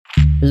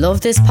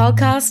Love this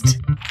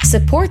podcast?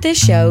 Support this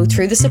show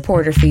through the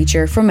supporter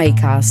feature from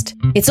Acast.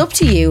 It's up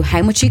to you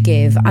how much you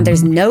give and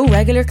there's no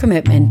regular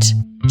commitment.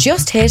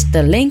 Just hit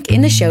the link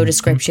in the show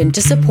description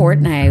to support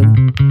now.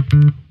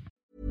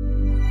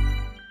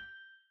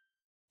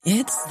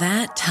 It's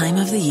that time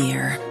of the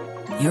year.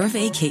 Your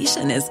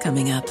vacation is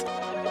coming up.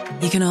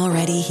 You can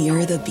already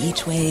hear the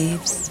beach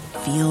waves,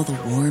 feel the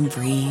warm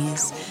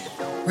breeze,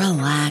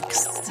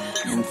 relax,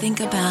 and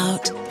think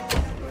about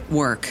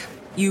work.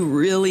 You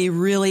really,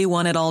 really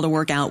want it all to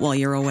work out while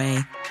you're away.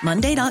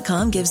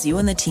 Monday.com gives you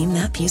and the team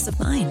that peace of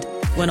mind.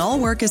 When all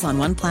work is on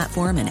one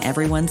platform and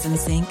everyone's in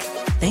sync,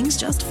 things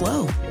just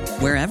flow.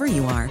 Wherever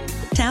you are,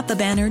 tap the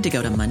banner to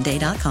go to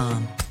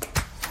Monday.com.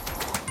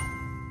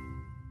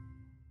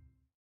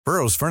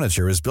 Burrow's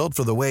furniture is built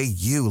for the way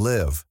you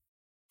live.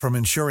 From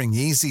ensuring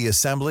easy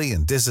assembly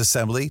and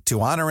disassembly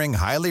to honoring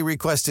highly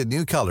requested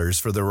new colors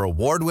for their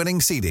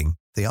award-winning seating,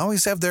 they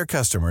always have their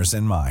customers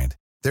in mind.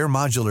 Their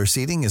modular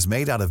seating is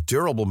made out of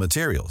durable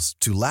materials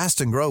to last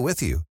and grow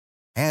with you.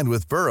 And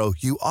with Burrow,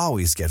 you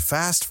always get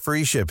fast,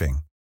 free shipping.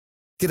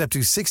 Get up to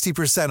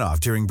 60% off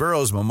during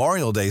Burrow's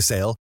Memorial Day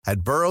sale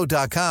at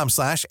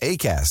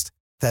burrow.com/ACAST.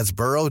 That's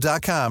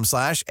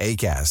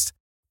burrow.com/ACAST.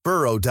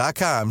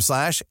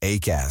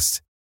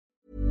 burrow.com/ACAST.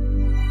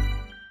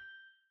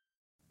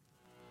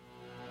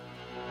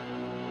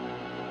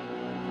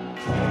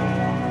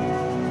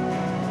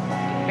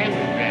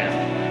 Pentagram,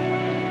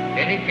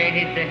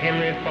 dedicated to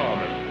Henry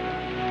Foreman.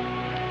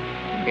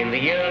 In the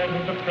years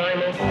of the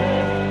primal force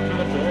and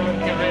the dawn of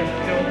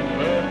terrestrial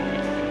birth,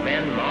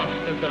 man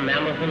mastered the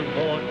mammoth and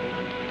horse,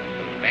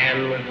 and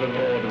man was the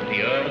lord of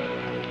the earth.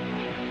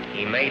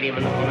 He made him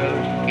an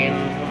hollow skin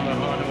from the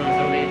heart of an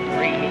holy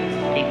tree.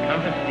 He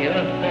compassed the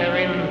earth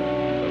therein,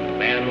 and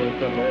man was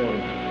the lord of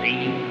the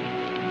sea.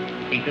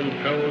 He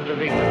controlled the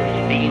river of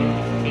steam,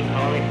 he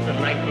harnessed the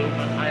lightning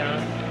for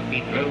hire. He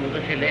drove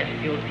the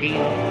celestial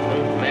team,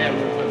 and man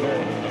was the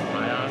lord of the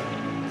fire.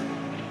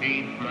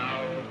 Deep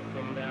mouths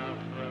from their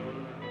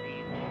throne.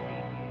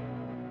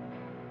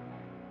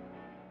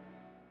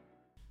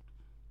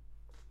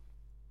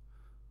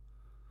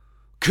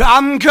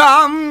 Come,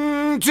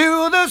 come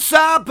to the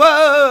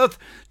Sabbath,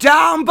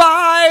 down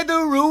by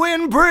the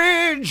ruined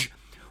bridge.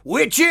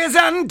 Witches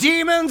and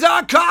demons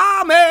are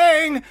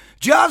coming,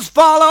 just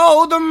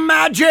follow the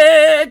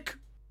magic.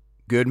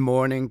 Good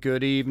morning,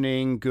 good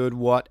evening, good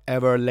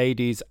whatever,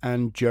 ladies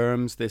and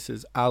germs. This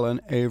is Alan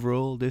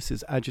Averill. This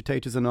is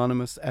Agitators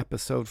Anonymous,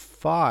 episode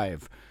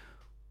 5.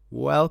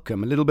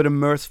 Welcome. A little bit of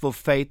Merciful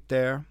Fate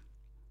there,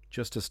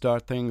 just to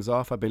start things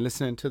off. I've been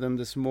listening to them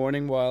this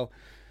morning while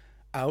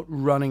out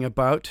running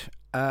about,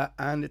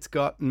 and it's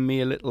gotten me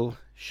a little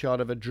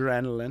shot of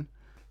adrenaline.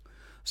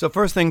 So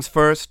first things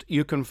first,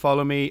 you can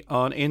follow me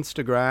on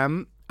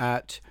Instagram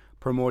at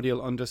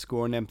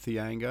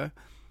primordial_Nempthianga.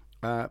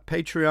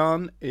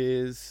 Patreon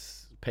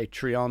is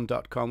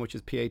patreon.com, which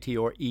is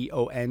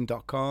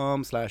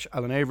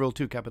patreon.com/Alan Averill,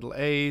 2 capital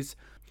A's.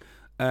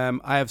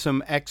 I have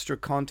some extra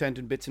content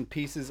and bits and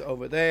pieces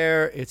over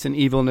there. It's an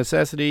evil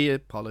necessity.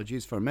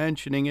 Apologies for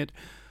mentioning it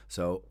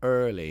so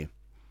early.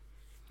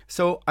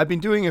 So I've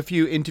been doing a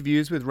few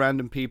interviews with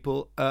random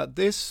people.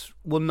 This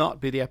will not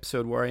be the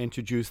episode where I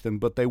introduce them,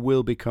 but they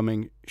will be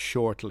coming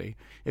shortly.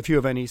 If you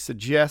have any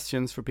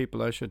suggestions for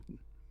people I should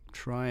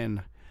try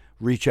and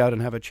reach out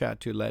and have a chat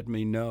to, let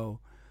me know.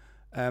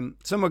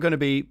 Some are going to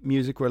be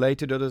music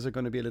related, others are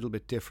going to be a little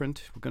bit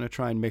different. We're going to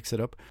try and mix it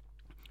up.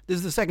 This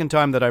is the second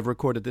time that I've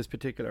recorded this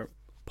particular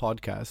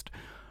podcast.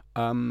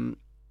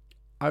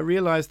 I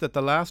realized that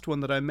the last one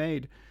that I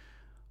made,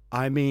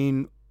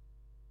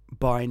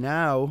 by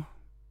now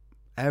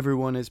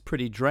everyone is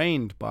pretty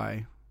drained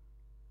by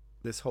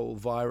this whole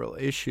viral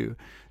issue.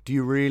 Do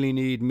you really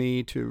need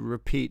me to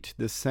repeat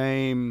the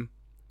same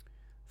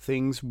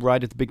things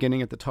right at the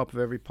beginning, at the top of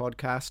every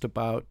podcast,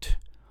 about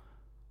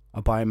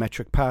a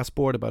biometric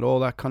passport, about all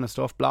that kind of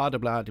stuff, blah, blah,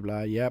 blah,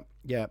 blah. Yep,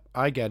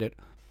 I get it.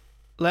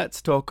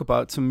 Let's talk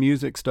about some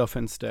music stuff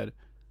instead.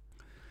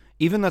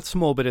 Even that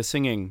small bit of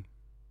singing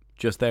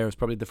just there is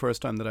probably the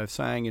first time that I've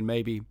sang in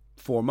maybe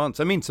 4 months.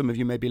 I mean, some of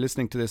you may be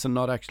listening to this and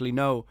not actually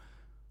know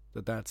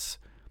that that's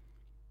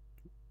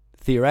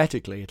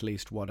theoretically at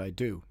least what I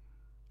do.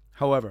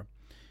 However,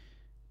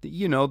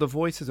 the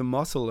voice is a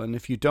muscle, and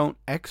if you don't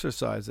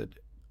exercise it,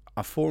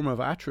 a form of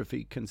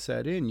atrophy can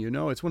set in.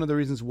 It's one of the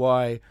reasons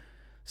why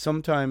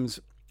sometimes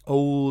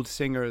old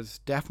singers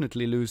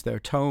definitely lose their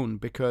tone,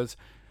 because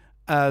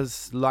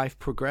as life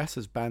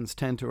progresses, bands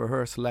tend to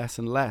rehearse less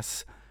and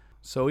less.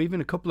 So even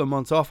a couple of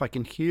months off, I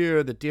can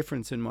hear the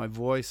difference in my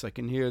voice. I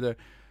can hear the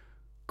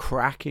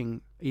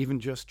cracking, even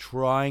just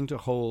trying to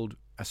hold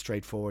a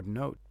straightforward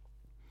note.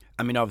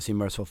 I mean, obviously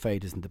Merciful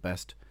Fate isn't the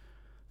best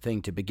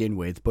thing to begin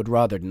with, but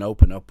rather than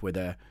open up with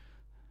a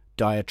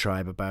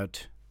diatribe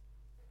about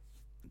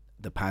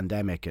the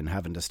pandemic and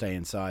having to stay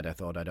inside, I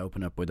thought I'd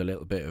open up with a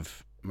little bit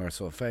of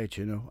Merciful Fate,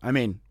 I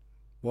mean,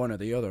 one or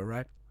the other,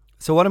 right?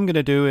 So what I'm going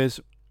to do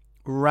is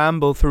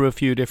ramble through a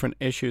few different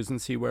issues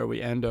and see where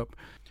we end up.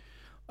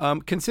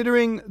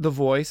 Considering the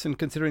voice, and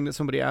considering that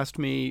somebody asked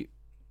me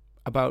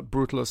about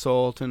brutal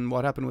assault and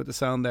what happened with the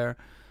sound there,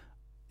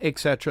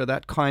 etc.,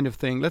 that kind of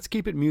thing. Let's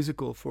keep it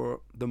musical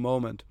for the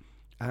moment.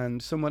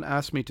 And someone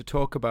asked me to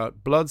talk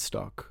about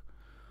Bloodstock.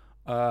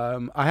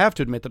 I have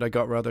to admit that I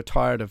got rather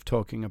tired of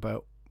talking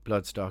about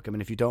Bloodstock. I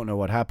mean, if you don't know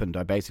what happened,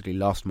 I basically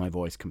lost my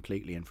voice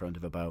completely in front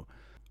of about,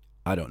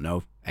 I don't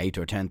know,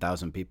 8,000 or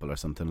 10,000 people or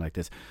something like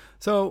this.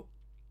 So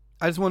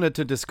I just wanted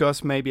to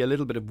discuss maybe a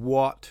little bit of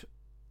what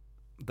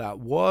that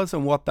was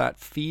and what that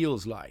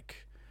feels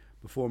like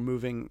before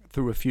moving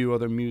through a few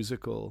other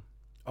musical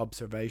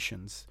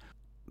observations.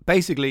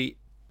 Basically,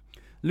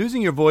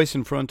 losing your voice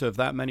in front of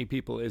that many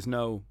people is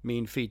no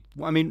mean feat.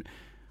 I mean,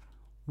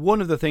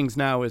 one of the things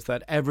now is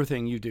that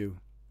everything you do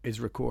is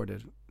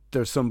recorded.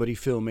 There's somebody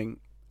filming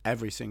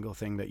every single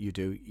thing that you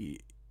do.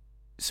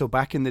 So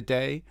back in the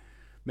day,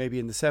 maybe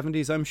in the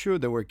 70s, I'm sure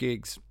there were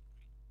gigs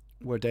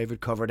where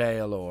David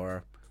Coverdale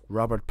or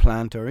Robert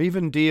Plant or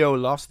even Dio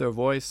lost their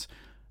voice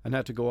and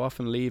had to go off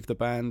and leave the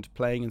band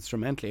playing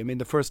instrumentally. I mean,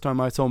 the first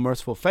time I saw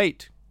Merciful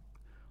Fate,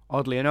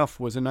 oddly enough,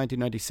 was in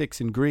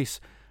 1996 in Greece,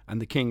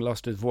 and the King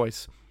lost his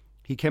voice.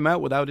 He came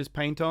out without his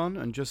paint on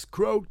and just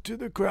croaked to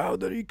the crowd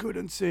that he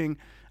couldn't sing,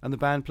 and the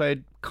band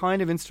played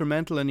kind of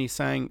instrumental and he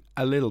sang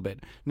a little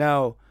bit.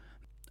 Now,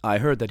 I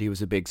heard that he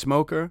was a big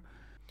smoker,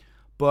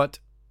 but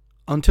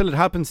until it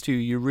happens to you,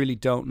 you really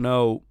don't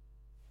know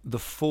the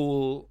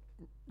full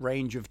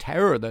range of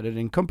terror that it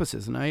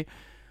encompasses. And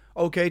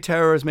okay,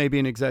 terror is maybe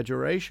an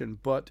exaggeration,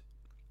 but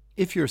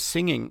if you're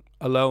singing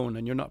alone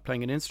and you're not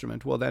playing an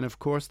instrument, well then of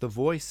course the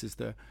voice is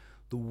the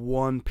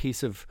one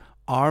piece of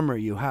armor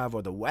you have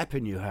or the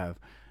weapon you have.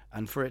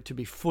 And for it to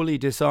be fully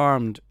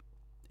disarmed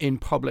in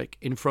public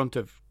in front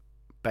of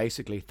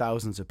basically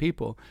thousands of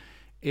people,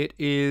 it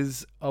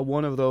is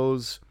one of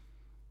those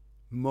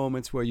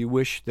moments where you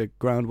wish the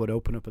ground would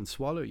open up and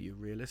swallow you,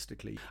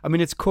 realistically. I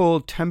mean, it's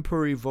called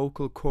temporary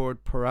vocal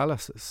cord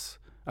paralysis,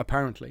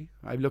 apparently.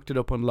 I looked it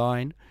up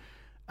online,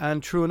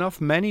 and true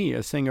enough, many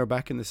a singer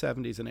back in the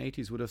 70s and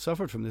 80s would have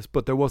suffered from this,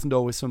 but there wasn't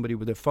always somebody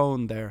with a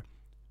phone there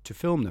to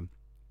film them.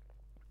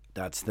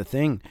 That's the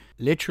thing.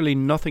 Literally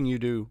nothing you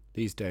do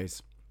these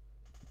days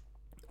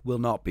will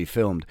not be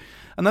filmed.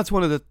 And that's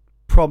one of the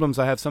problems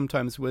I have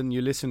sometimes when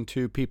you listen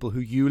to people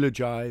who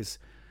eulogize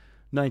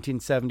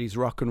 1970s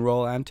rock and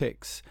roll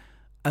antics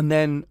and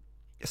then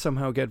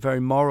somehow get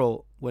very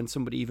moral when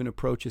somebody even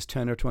approaches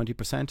 10 or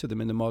 20% of them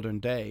in the modern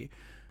day.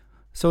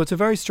 So it's a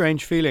very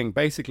strange feeling.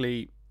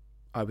 Basically,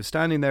 I was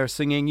standing there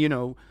singing, you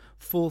know,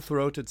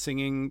 full-throated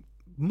singing.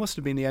 Must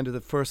have been the end of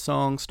the first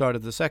song, start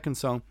of the second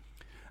song.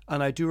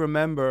 And I do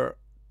remember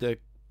the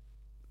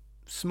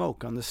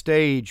smoke on the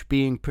stage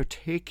being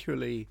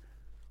particularly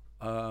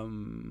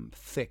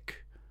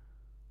thick,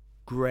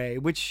 grey,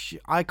 which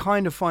I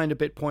kind of find a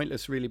bit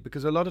pointless, really,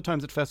 because a lot of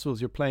times at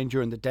festivals you're playing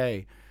during the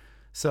day.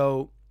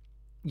 So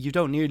you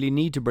don't nearly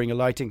need to bring a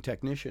lighting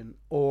technician,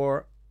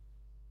 or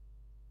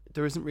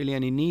there isn't really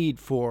any need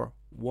for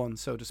one,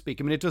 so to speak.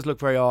 I mean, it does look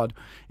very odd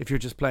if you're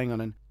just playing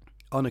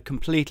on a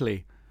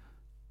completely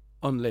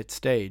unlit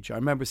stage. I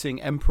remember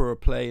seeing Emperor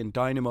play in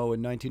Dynamo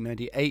in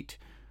 1998,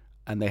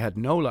 and they had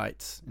no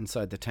lights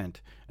inside the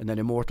tent, and then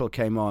Immortal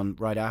came on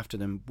right after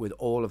them with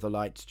all of the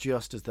lights,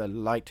 just as the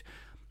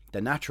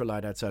natural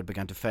light outside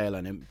began to fail,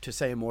 and to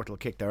say Immortal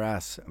kicked their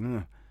ass,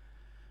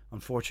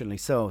 unfortunately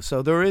so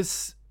there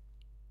is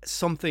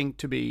something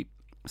to be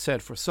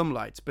said for some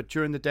lights. But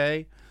during the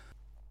day,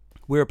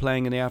 we were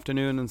playing in the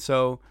afternoon, and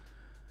so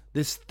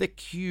this thick,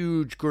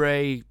 huge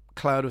grey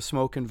cloud of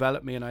smoke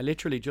enveloped me, and I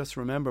literally just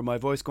remember my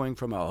voice going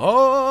from a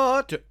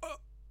oh to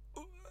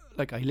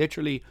like I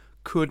literally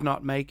could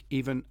not make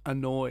even a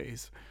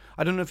noise.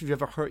 I don't know if you've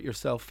ever hurt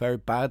yourself very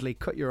badly,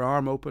 cut your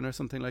arm open or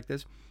something like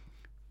this.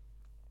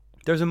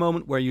 There's a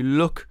moment where you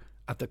look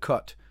at the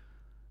cut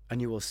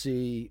and you will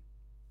see,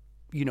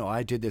 you know,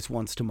 I did this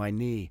once to my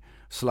knee,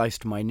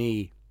 sliced my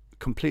knee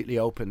completely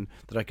open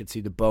that I could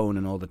see the bone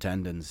and all the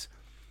tendons,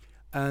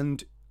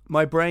 and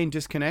my brain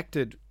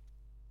disconnected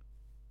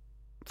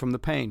from the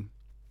pain,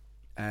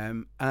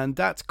 and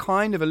that's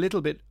kind of a little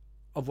bit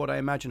of what I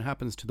imagine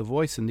happens to the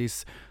voice in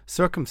these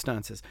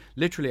circumstances.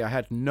 Literally, I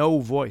had no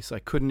voice. I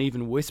couldn't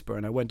even whisper,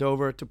 and I went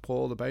over to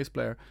Paul, the bass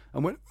player,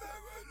 and went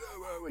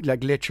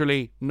like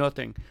literally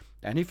nothing.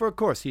 And of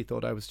course he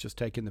thought I was just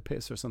taking the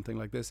piss or something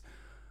like this,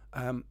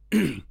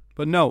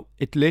 but no,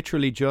 it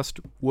literally just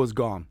was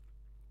gone,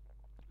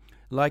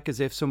 like as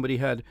if somebody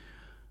had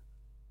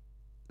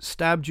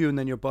stabbed you and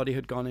then your body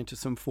had gone into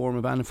some form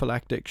of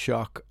anaphylactic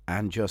shock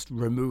and just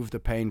removed the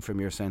pain from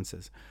your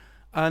senses.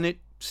 And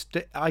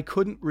I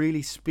couldn't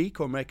really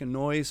speak or make a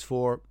noise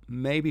for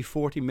maybe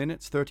 40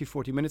 minutes.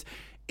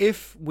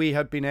 If we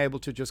had been able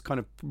to just kind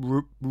of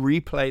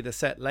replay the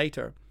set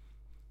later,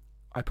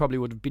 I probably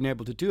would have been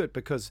able to do it,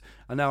 because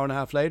an hour and a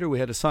half later we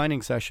had a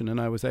signing session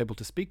and I was able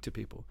to speak to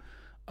people.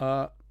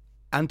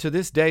 And to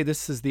this day,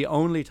 this is the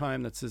only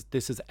time that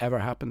this has ever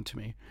happened to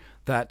me,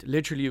 that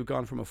literally you've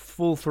gone from a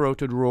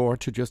full-throated roar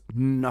to just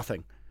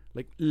nothing,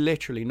 like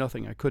literally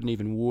nothing. I couldn't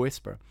even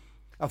whisper.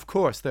 Of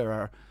course,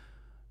 there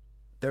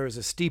is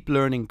a steep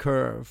learning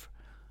curve,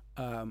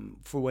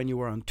 for when you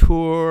were on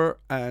tour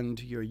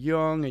and you're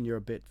young and you're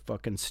a bit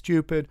fucking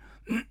stupid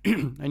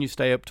and you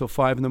stay up till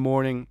 5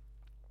 a.m.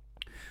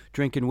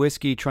 drinking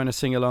whiskey, trying to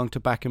sing along to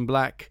Back in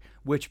Black,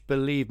 which,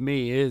 believe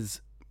me,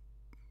 is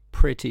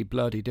pretty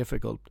bloody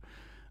difficult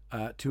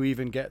to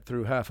even get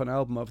through half an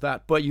album of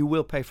that. But you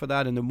will pay for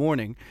that in the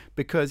morning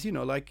because, you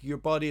know, like your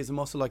body is a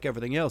muscle like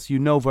everything else. You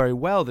know very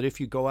well that if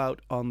you go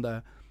out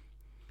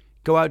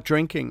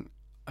drinking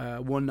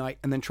one night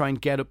and then try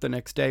and get up the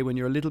next day when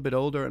you're a little bit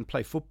older and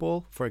play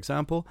football, for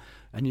example,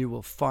 and you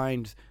will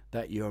find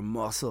that your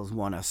muscles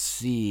want to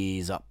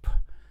seize up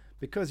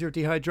because you're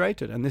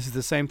dehydrated. And this is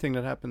the same thing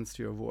that happens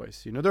to your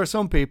voice. You know, there are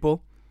some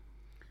people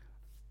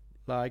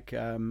like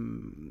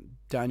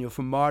Daniel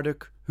from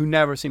Marduk who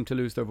never seem to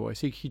lose their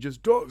voice. He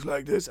just talks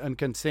like this and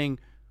can sing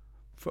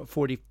for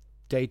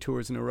 40-day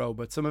tours in a row.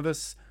 But some of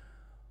us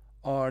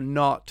are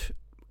not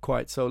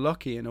quite so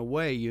lucky in a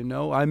way, you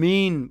know. I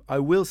mean, I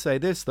will say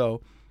this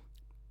though,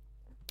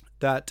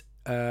 that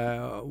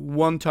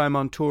one time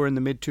on tour in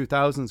the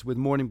mid-2000s with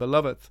Morning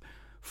Beloved,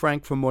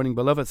 Frank from Morning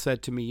Beloved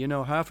said to me, you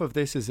know, half of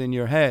this is in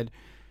your head.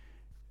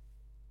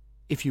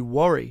 If you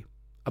worry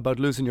about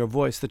losing your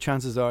voice, the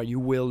chances are you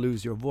will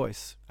lose your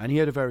voice. And he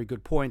had a very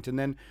good point. And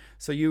then,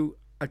 so you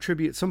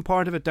attribute some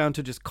part of it down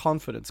to just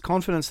confidence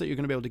that you're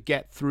going to be able to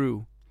get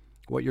through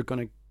what you're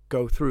going to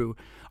go through.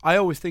 I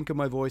always think of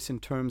my voice in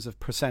terms of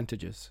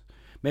percentages.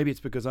 Maybe it's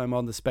because I'm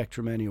on the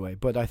spectrum anyway,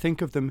 but I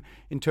think of them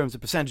in terms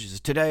of percentages.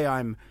 Today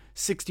I'm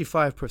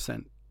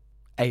 65%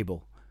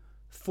 able,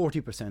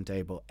 40%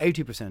 able,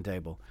 80%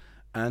 able.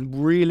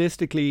 And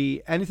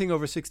realistically, anything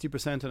over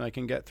 60% and I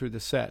can get through the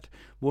set.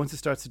 Once it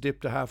starts to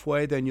dip to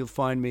halfway, then you'll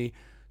find me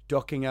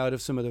ducking out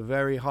of some of the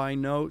very high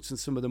notes and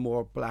some of the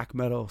more black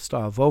metal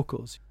style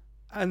vocals.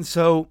 And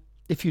so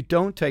if you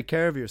don't take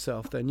care of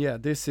yourself, then yeah,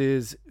 this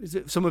is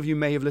some of you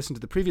may have listened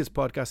to the previous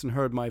podcast and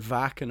heard my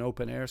VAC and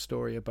open air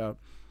story about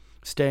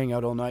staying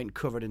out all night and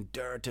covered in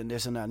dirt and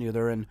this and that and the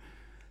other. And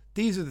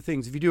these are the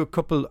things, if you do a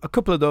couple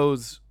of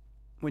those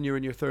when you're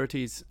in your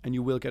 30s, and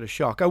you will get a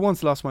shock. I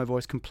once lost my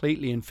voice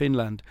completely in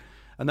Finland,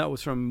 and that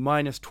was from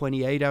minus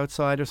 28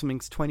 outside or something,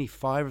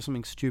 25 or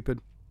something stupid,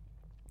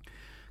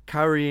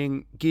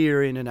 carrying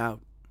gear in and out.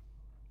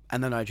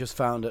 And then I just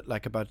found it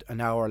like about an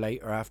hour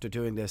later after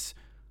doing this,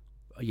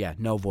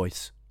 no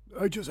voice.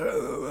 I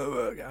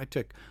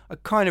took a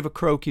kind of a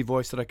croaky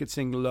voice that I could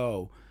sing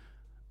low.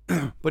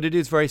 But it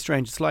is very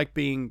strange. It's like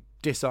being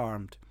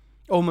disarmed,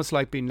 almost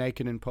like being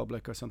naked in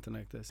public or something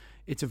like this.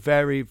 It's a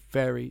very,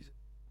 very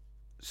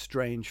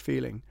strange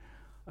feeling.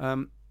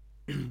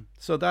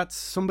 So that's,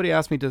 somebody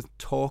asked me to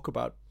talk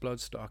about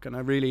Bloodstock, and I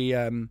really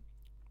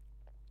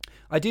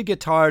I did get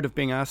tired of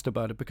being asked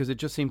about it because it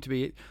just seemed to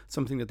be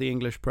something that the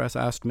English press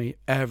asked me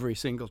every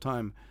single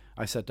time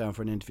I sat down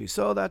for an interview.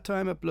 So that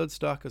time at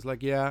Bloodstock, I was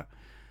like, yeah.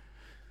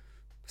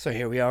 So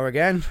here we are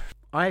again.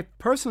 I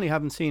personally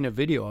haven't seen a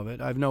video of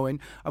it. I'm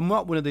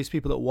not one of these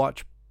people that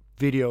watch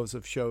videos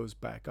of shows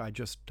back. I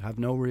just have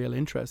no real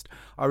interest.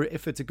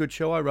 If it's a good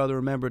show, I rather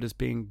remember it as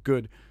being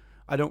good.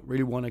 I don't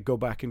really want to go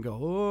back and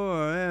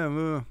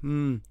go,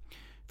 a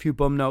few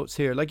bum notes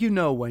here. Like, you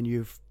know when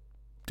you've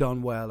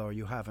done well or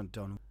you haven't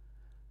done.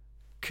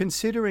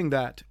 Considering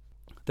that,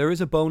 there is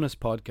a bonus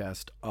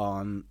podcast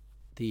on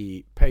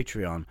the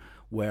Patreon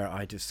where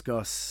I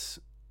discuss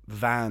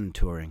van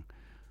touring.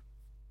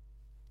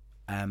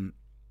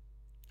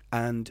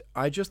 And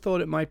I just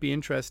thought it might be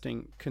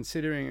interesting,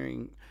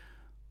 considering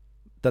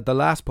that the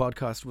last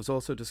podcast was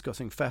also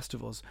discussing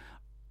festivals,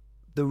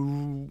 the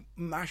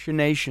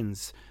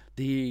machinations,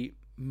 the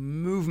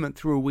movement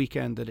through a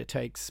weekend that it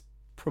takes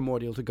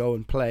Primordial to go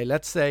and play.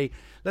 Let's say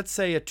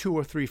a 2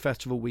 or 3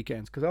 festival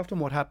weekends, because often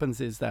what happens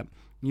is that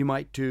you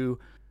might do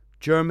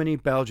Germany,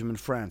 Belgium and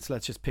France.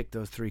 Let's just pick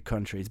those 3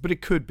 countries, but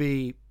it could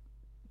be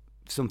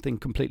something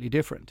completely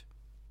different.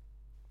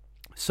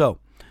 So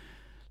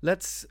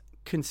let's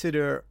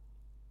consider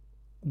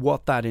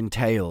what that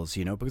entails,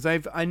 you know, because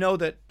I know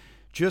that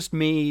just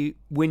me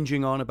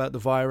whinging on about the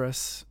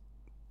virus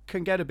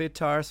can get a bit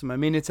tiresome. I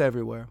mean, it's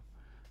everywhere,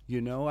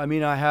 you know. I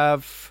mean, I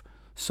have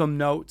some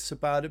notes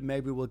about it.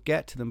 Maybe we'll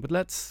get to them, but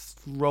let's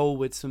roll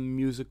with some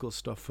musical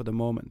stuff for the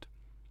moment.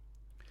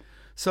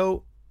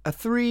 So a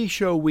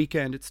 3-show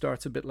weekend, it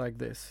starts a bit like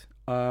this.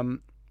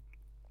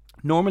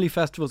 Normally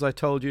festivals, I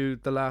told you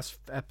the last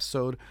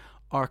episode,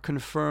 are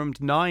confirmed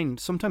 9,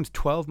 sometimes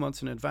 12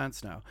 months in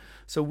advance now.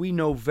 So we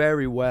know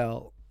very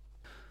well.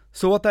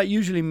 So what that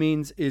usually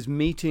means is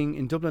meeting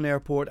in Dublin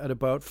Airport at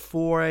about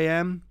 4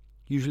 a.m,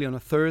 usually on a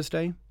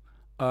Thursday,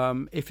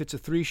 if it's a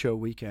 3-show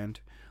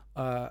weekend.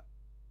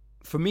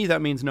 For me,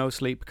 that means no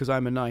sleep because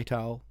I'm a night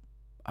owl.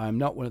 I'm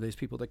not one of these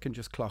people that can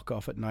just clock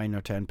off at 9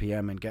 or 10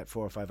 p.m. and get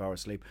 4 or 5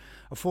 hours sleep.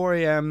 A 4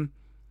 a.m.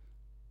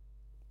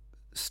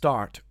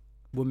 start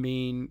will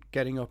mean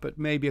getting up at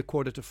maybe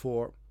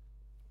 3:45.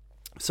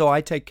 So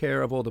I take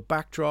care of all the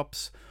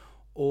backdrops,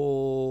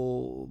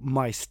 all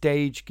my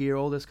stage gear,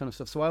 all this kind of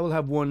stuff. So I will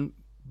have one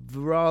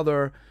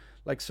rather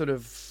like sort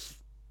of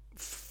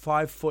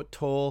 5 foot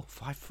tall,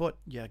 5 foot.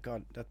 Yeah,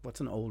 God, what's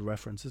an old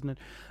reference, isn't it?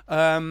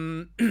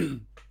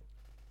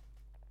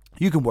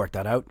 You can work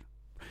that out.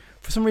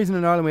 For some reason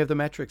in Ireland we have the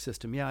metric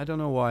system. Yeah, I don't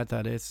know why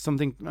that is.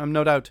 Something, I'm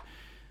no doubt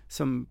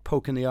some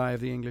poke in the eye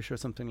of the English or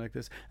something like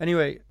this.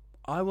 Anyway,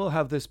 I will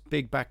have this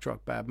big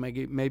backdrop bag,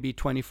 maybe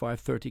 25,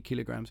 30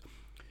 kilograms.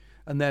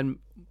 And then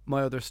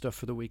my other stuff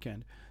for the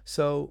weekend.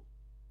 So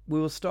we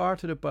will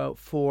start at about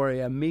 4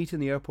 a.m., meet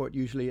in the airport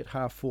usually at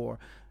 4:30.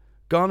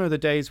 Gone are the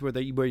days where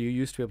you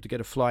used to be able to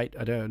get a flight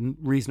at a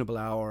reasonable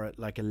hour at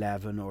like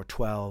 11 or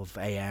 12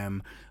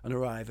 a.m. and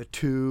arrive at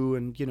 2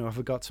 and, you know, if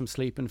I got some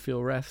sleep and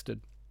feel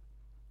rested.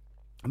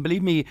 And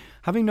believe me,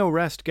 having no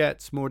rest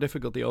gets more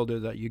difficult the older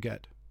that you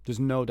get. There's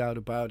no doubt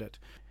about it.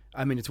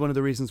 I mean, it's one of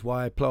the reasons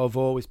why I've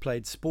always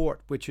played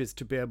sport, which is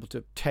to be able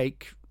to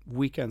take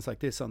weekends like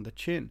this on the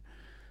chin.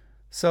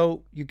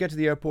 So you get to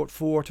the airport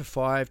 4 to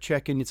 5,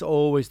 check in. It's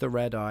always the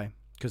red eye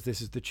because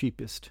this is the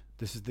cheapest.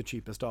 This is the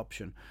cheapest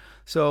option.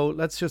 So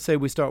let's just say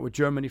we start with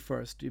Germany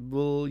first.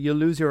 You'll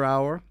lose your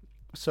hour.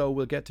 So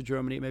we'll get to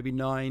Germany at maybe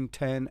 9,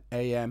 10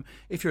 a.m.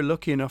 If you're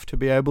lucky enough to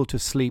be able to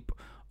sleep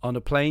on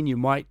a plane, you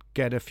might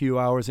get a few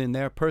hours in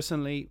there.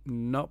 Personally,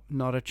 not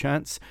a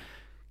chance.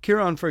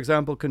 Kieran, for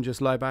example, can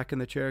just lie back in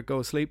the chair, go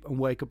asleep and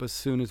wake up as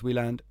soon as we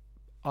land.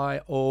 I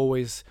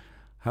always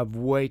have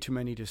way too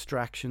many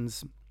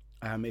distractions.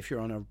 If you're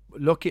on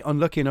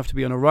unlucky enough to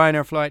be on a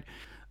Ryanair flight.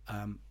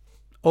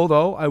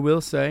 Although I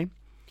will say,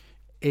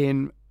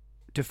 in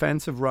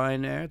defense of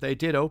Ryanair, they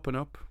did open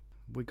up.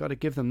 We got to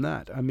give them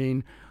that. I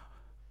mean,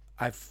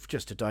 I've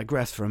just to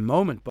digress for a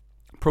moment, but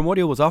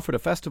Primordial was offered a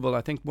festival, I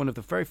think one of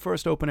the very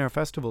first open air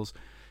festivals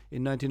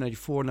in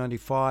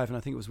 1994-95, and I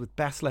think it was with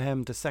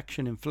Bethlehem,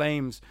 Dissection in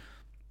Flames.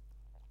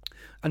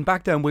 And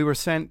back then we were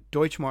sent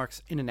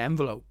Deutschmarks in an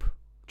envelope,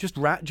 just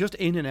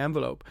in an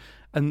envelope,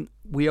 and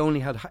we only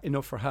had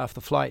enough for half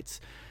the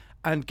flights.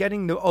 And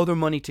getting the other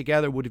money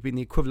together would have been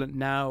the equivalent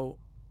now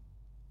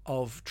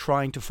of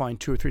trying to find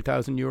 2,000 or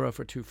 3,000 euro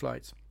for 2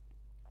 flights.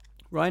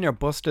 Ryanair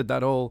busted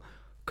that whole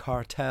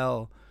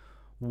cartel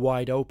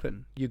wide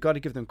open. You got to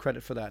give them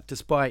credit for that,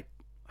 despite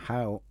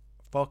how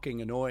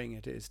fucking annoying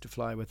it is to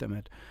fly with them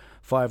at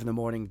 5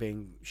 a.m,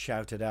 being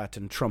shouted at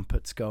and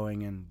trumpets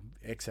going and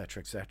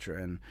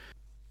etc. And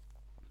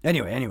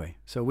anyway,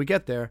 so we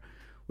get there.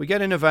 We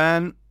get in a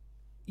van.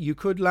 You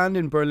could land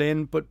in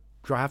Berlin, but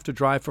have to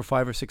drive for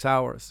 5 or 6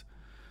 hours.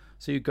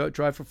 So you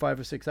drive for 5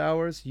 or 6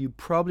 hours. You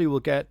probably will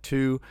get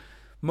to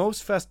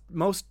most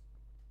festivals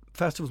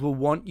will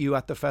want you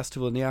at the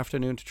festival in the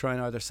afternoon to try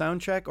and either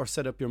sound check or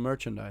set up your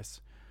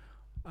merchandise,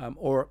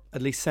 or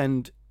at least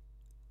send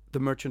the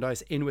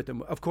merchandise in with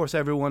them. Of course,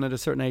 everyone at a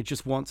certain age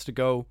just wants to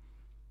go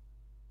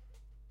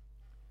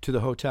to the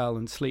hotel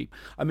and sleep.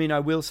 I mean, I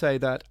will say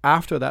that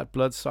after that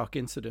Bloodstock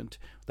incident,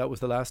 that was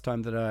the last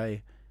time that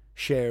I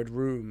shared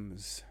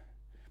rooms,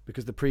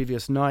 because the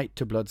previous night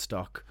to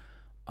Bloodstock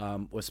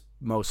was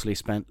mostly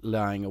spent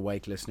lying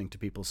awake listening to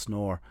people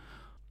snore.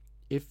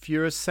 If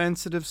you're a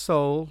sensitive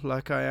soul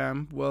like I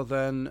am, well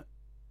then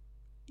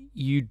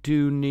you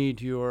do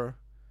need your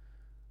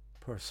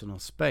personal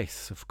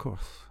space, of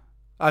course.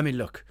 I mean,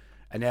 look,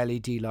 an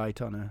LED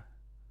light on a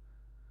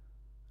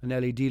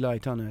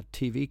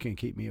TV can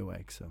keep me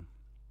awake, so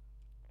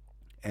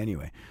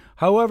anyway.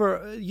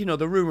 However, you know,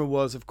 the rumor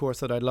was, of course,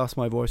 that I'd lost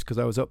my voice because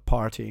I was up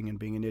partying and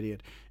being an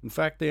idiot. In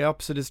fact, the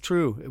opposite is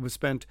true. It was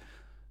spent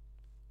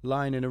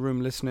lying in a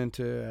room listening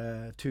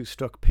to 2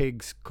 stuck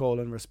pigs call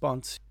and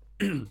response.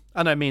 And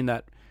I mean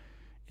that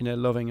in a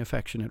loving,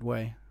 affectionate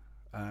way.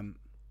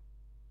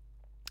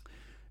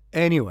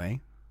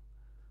 Anyway,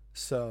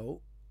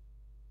 so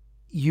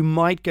you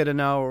might get an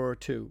hour or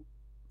two.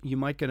 You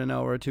might get an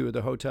hour or two at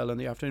the hotel in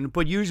the afternoon.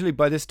 But usually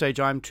by this stage,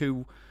 I'm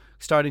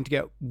starting to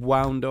get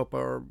wound up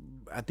or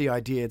at the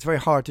idea. It's very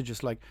hard to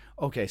just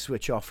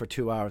switch off for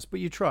 2 hours. But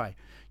you try.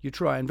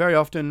 And very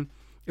often,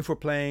 if we're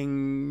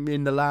playing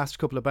in the last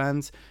couple of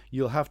bands,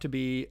 you'll have to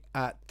be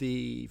at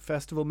the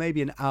festival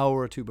maybe an hour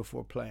or two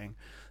before playing.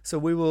 So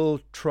we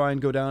will try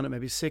and go down at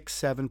maybe 6,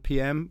 7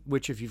 p.m.,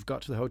 which if you've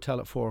got to the hotel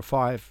at 4 or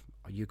 5,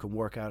 you can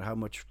work out how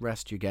much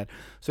rest you get.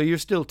 So you're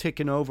still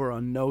ticking over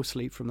on no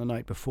sleep from the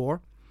night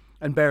before.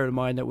 And bear in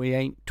mind that we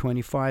ain't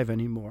 25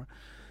 anymore.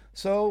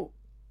 So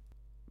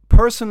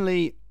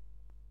personally,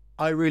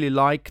 I really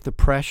like the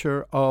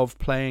pressure of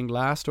playing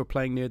last or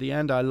playing near the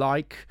end.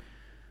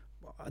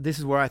 This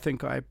is where I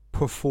think I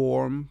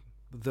perform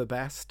the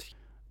best.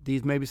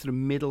 These maybe sort of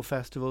middle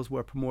festivals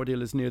where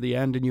Primordial is near the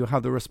end and you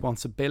have the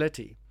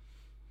responsibility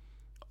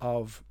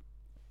of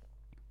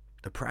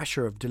the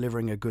pressure of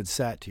delivering a good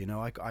set. You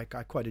know, I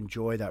quite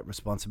enjoy that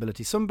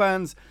responsibility.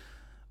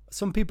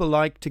 Some people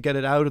like to get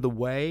it out of the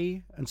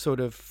way and sort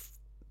of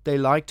they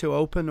like to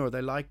open or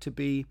they like to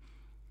be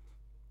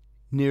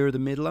near the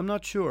middle. I'm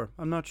not sure.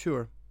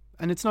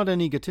 And it's not an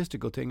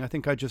egotistical thing. I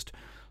think I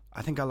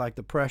like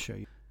the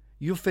pressure.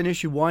 You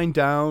finish, you wind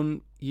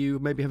down, you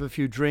maybe have a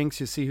few drinks,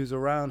 you see who's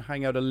around,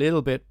 hang out a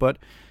little bit, but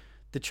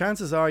the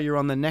chances are you're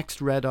on the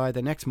next red eye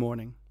the next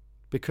morning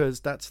because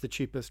that's the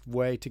cheapest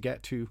way to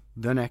get to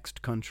the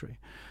next country.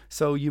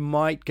 So you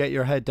might get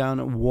your head down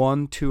at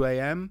 1, 2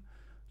 a.m.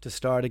 to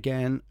start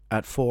again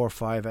at 4 or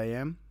 5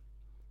 a.m.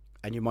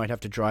 And you might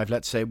have to drive,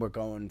 let's say we're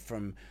going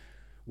from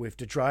we have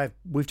to drive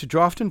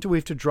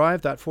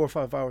that 4 or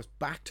 5 hours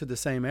back to the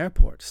same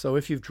airport. So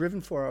if you've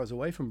driven 4 hours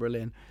away from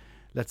Berlin,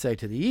 let's say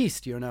to the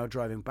east, you're now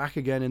driving back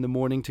again in the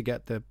morning to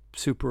get the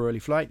super early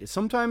flight.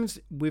 Sometimes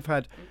we've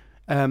had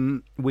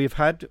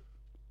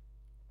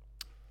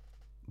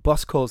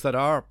bus calls that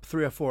are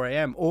 3 or 4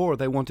 a.m. or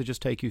they want to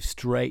just take you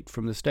straight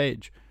from the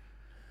stage.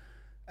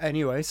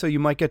 Anyway, so you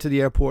might get to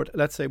the airport.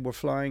 Let's say we're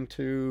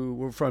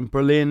from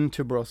Berlin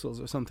to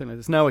Brussels or something like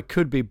this. Now it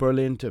could be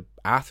Berlin to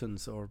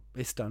Athens or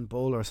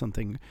Istanbul or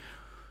something.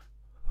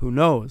 Who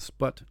knows?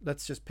 But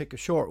let's just pick a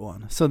short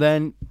one. So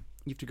then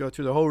you have to go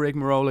through the whole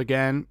rigmarole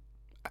again.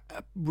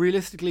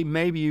 Realistically,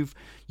 maybe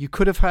you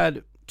could have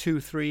had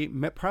 2, 3,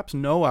 perhaps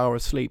no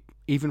hours sleep,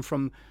 even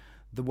from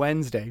the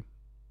Wednesday,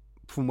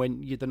 from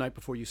the night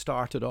before you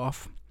started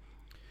off.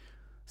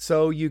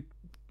 So you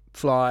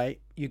fly,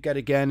 you get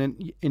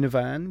again in a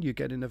van, you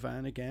get in a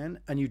van again,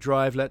 and you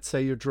drive. Let's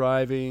say you're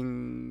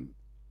driving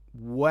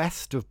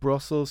west of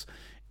Brussels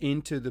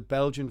into the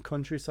Belgian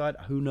countryside.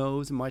 Who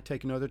knows? It might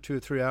take another 2 or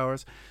 3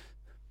 hours.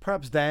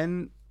 Perhaps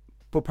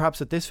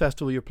at this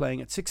festival you're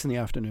playing at 6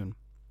 p.m.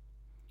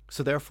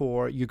 So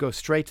therefore, you go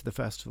straight to the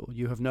festival.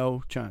 You have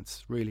no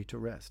chance, really, to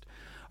rest.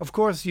 Of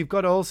course, you've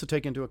got to also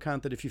take into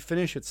account that if you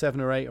finish at 7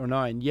 or 8 or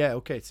 9,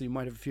 so you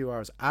might have a few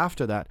hours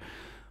after that.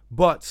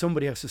 But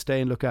somebody has to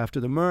stay and look after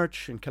the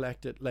merch and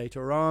collect it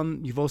later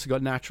on. You've also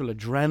got natural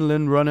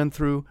adrenaline running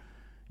through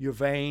your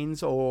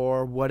veins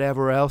or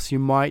whatever else you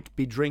might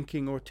be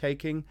drinking or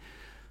taking.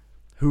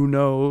 Who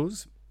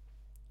knows?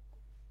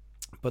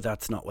 But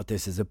that's not what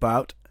this is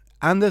about.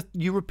 And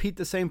you repeat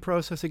the same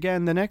process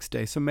again the next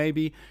day. So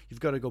maybe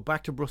you've got to go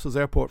back to Brussels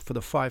Airport for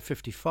the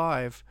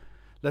 5:55.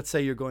 Let's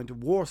say you're going to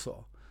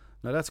Warsaw.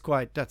 Now that's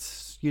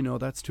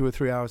 2 or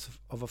 3 hours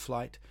of a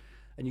flight.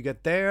 And you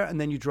get there and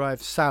then you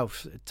drive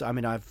south.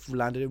 I've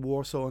landed in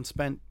Warsaw and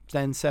spent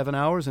then 7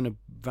 hours in a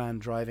van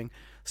driving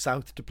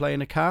south to play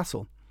in a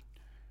castle.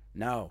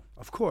 Now,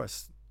 of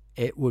course,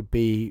 it would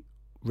be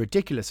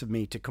ridiculous of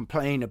me to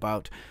complain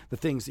about the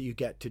things that you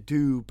get to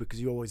do because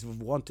you've always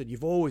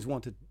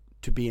wanted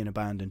to be in a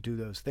band and do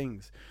those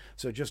things.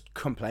 So just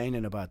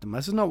complaining about them.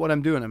 This is not what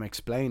I'm doing. I'm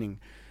explaining.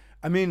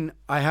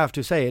 I have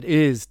to say it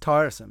is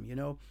tiresome,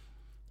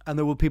 And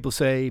there will people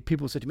say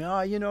to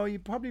me, you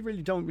probably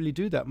really don't really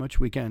do that much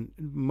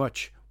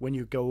when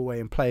you go away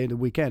and play in the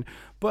weekend.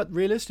 But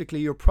realistically,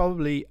 you're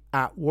probably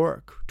at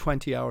work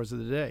 20 hours of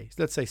the day.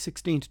 Let's say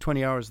 16 to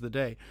 20 hours of the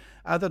day.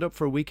 Add that up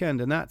for a weekend,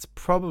 and that's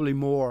probably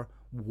more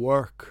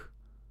work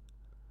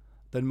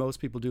than most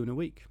people do in a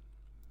week.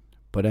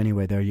 But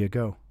anyway, there you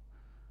go.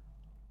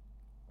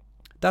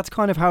 That's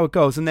kind of how it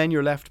goes. And then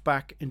you're left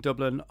back in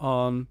Dublin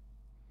on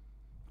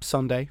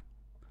Sunday.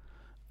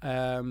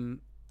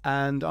 And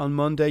on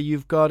Monday,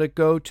 you've got to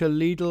go to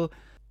Lidl.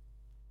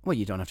 Well,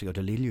 you don't have to go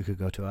to Lidl. You could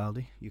go to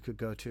Aldi. You could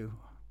go to,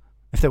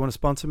 if they want to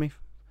sponsor me,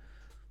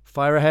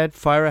 fire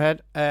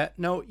ahead.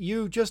 No,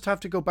 you just have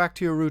to go back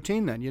to your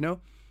routine then,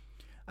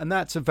 And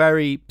that's a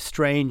very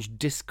strange,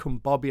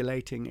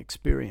 discombobulating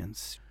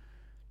experience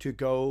to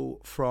go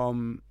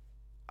from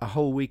a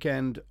whole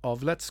weekend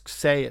of, let's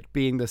say it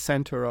being the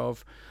center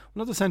of,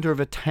 not the center of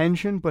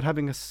attention, but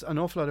having an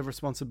awful lot of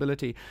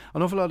responsibility, a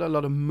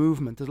lot of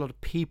movement. There's a lot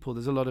of people.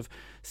 There's a lot of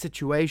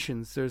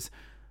situations.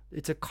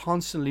 It's a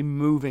constantly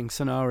moving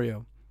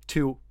scenario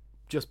to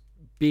just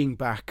being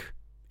back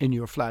in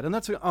your flat. And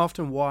that's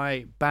often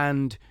why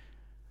band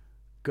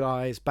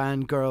guys,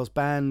 band girls,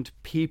 band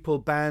people,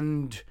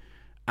 band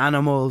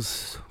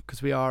animals,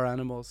 because we are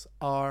animals,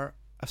 are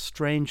a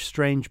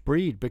strange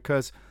breed,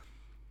 because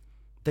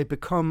they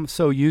become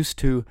so used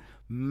to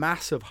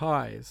massive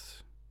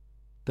highs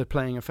that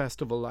playing a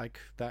festival like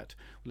that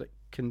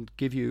can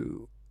give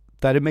you,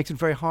 that it makes it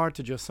very hard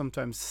to just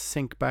sometimes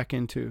sink back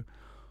into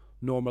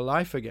normal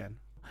life again.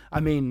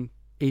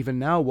 Even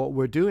now what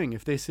we're doing,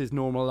 if this is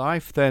normal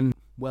life, then,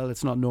 well,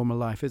 it's not normal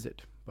life, is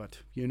it? But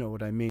you know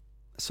what I mean.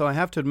 So I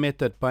have to admit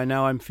that by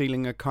now I'm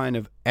feeling a kind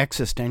of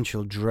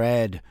existential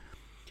dread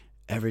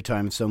every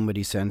time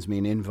somebody sends me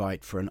an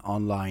invite for an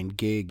online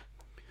gig.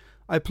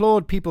 I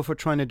applaud people for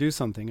trying to do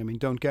something.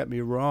 Don't get me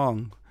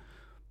wrong,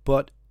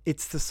 but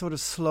it's the sort of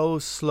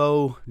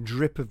slow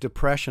drip of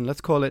depression.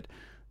 Let's call it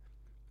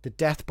the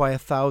death by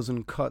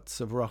 1,000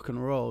 cuts of rock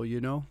and roll,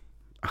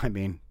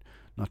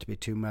 not to be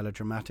too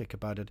melodramatic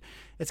about it.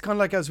 It's kind of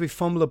like as we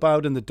fumble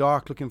about in the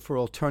dark looking for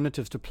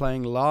alternatives to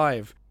playing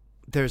live,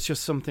 there's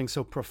just something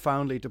so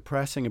profoundly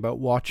depressing about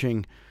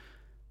watching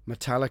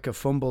Metallica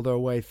fumble their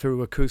way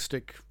through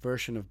acoustic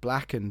version of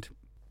Blackened.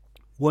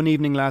 One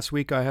evening last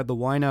week I had the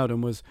wine out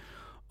and was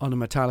on a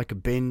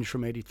Metallica binge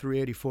from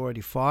 83, 84,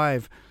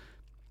 85.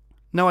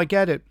 Now I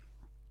get it.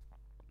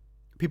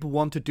 People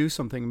want to do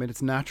something.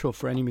 It's natural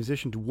for any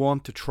musician to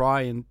want to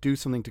try and do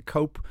something to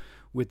cope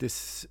with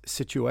this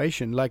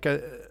situation. Like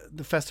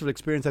the festival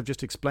experience I've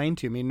just explained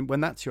to you.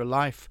 When that's your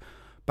life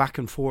back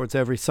and forwards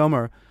every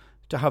summer,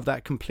 to have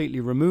that completely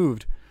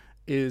removed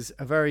is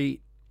a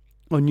very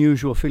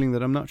unusual feeling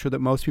that I'm not sure that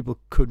most people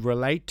could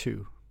relate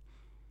to.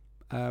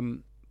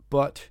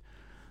 But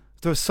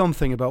there's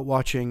something about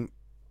watching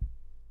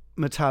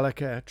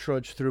Metallica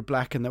trudge through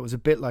Blacken that was a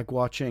bit like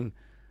watching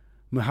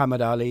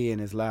Muhammad Ali in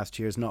his last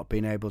years not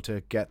being able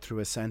to get through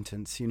a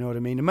sentence. You know what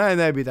I mean?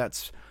 Maybe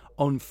that's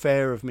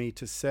unfair of me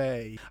to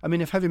say. I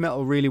mean, if heavy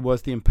metal really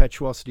was the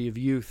impetuosity of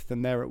youth,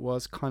 then there it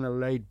was, kind of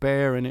laid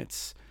bare in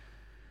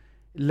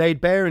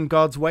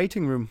God's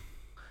waiting room.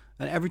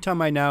 And every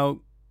time I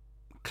now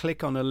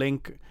click on a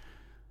link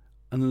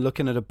and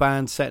looking at a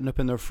band setting up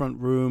in their front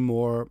room,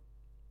 or,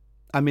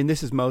 I mean,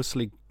 this is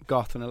mostly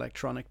goth and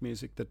electronic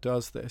music that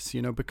does this,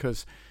 you know,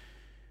 because,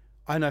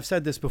 and I've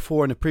said this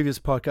before in a previous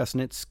podcast,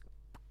 and it's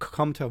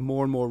come to have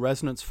more and more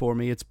resonance for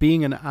me. It's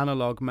being an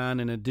analog man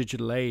in a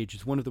digital age.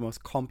 It's one of the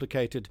most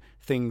complicated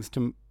things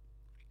to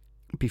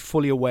be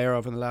fully aware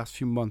of in the last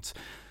few months.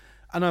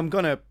 And I'm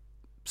going to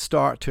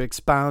start to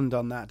expand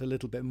on that a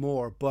little bit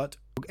more. But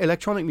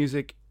electronic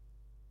music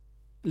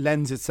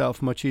lends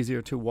itself much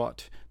easier to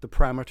what the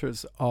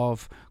parameters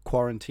of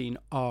quarantine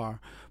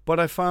are. But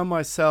I found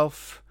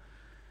myself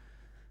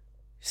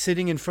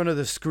sitting in front of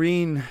the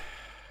screen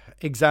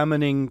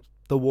examining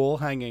the wall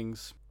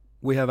hangings.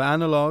 We have an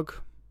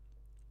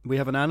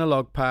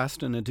analog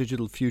past and a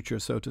digital future,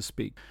 so to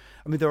speak.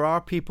 I mean, there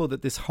are people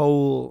that this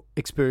whole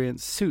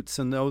experience suits,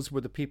 and those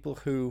were the people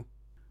who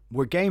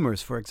were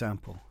gamers, for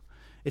example.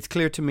 It's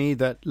clear to me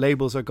that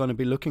labels are going to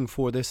be looking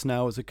for this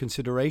now as a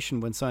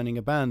consideration when signing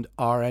a band.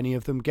 Are any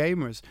of them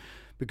gamers?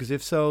 Because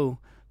if so,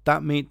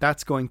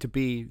 that's going to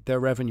be their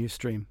revenue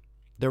stream.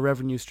 Their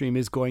revenue stream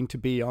is going to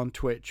be on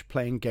Twitch,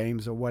 playing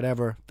games or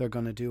whatever they're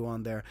going to do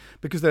on there.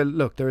 Because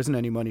there isn't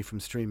any money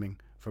from streaming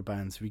for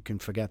bands. We can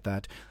forget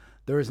that.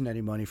 There isn't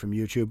any money from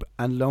YouTube.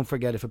 And don't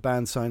forget, if a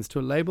band signs to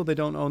a label, they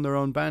don't own their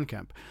own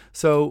Bandcamp.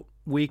 So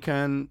we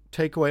can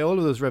take away all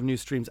of those revenue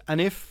streams. And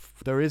if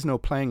there is no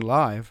playing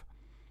live,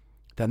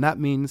 then that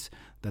means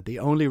that the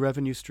only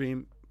revenue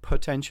stream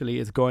potentially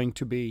is going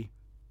to be,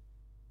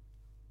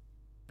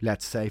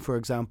 let's say, for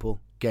example,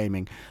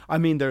 gaming. I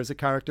mean, there's a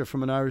character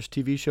from an Irish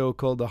TV show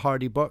called The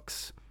Hardy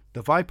Bucks,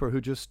 the Viper,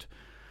 who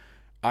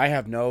I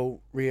have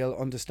no real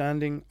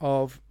understanding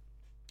of,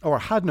 or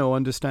had no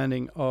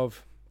understanding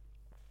of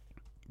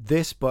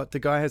this, but the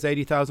guy has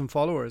 80,000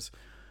 followers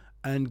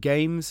and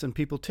games and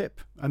people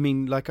tip. I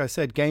mean, like I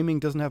said, gaming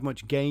doesn't have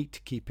much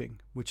gatekeeping,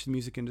 which the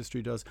music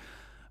industry does.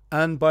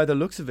 And by the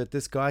looks of it,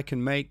 this guy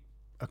can make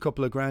a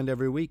couple of grand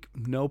every week,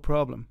 no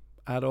problem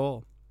at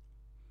all.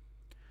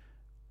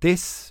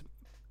 This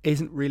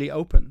isn't really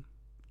open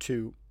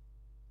to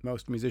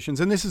most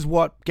musicians. And this is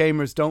what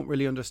gamers don't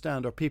really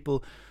understand, or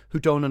people who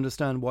don't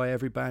understand why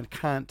every band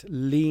can't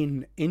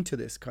lean into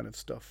this kind of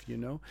stuff, you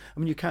know? I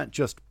mean, you can't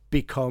just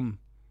become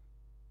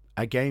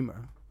a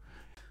gamer.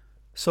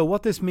 So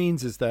what this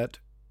means is that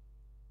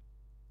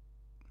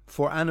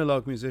for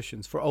analog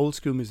musicians, for old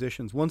school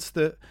musicians, once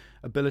the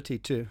ability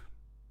to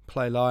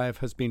play live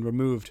has been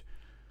removed,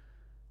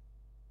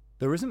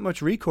 there isn't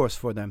much recourse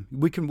for them.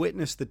 We can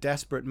witness the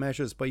desperate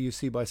measures you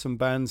see by some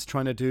bands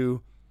trying to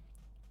do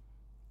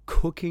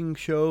cooking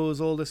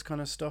shows, all this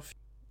kind of stuff.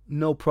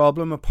 No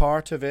problem. A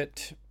part of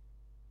it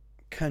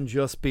can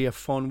just be a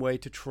fun way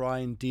to try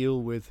and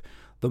deal with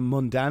the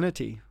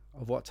mundanity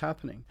of what's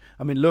happening.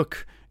 I mean,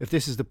 look, if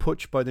this is the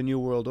putsch by the New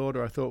World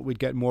Order, I thought we'd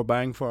get more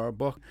bang for our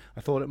buck.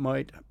 I thought it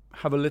might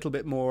have a little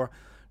bit more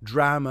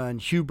drama and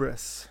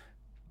hubris,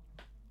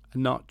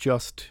 and not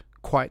just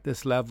quite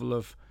this level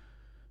of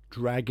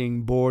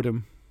dragging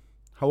boredom.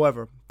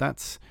 However,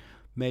 that's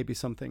maybe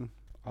something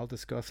I'll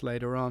discuss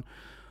later on.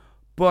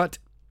 But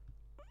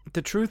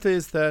the truth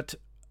is that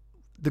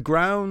the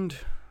ground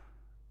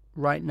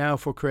right now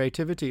for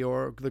creativity,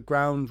 or the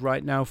ground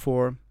right now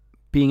for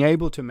being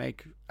able to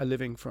make a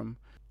living from,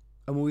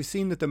 and we've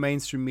seen that the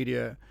mainstream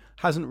media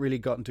hasn't really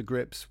gotten to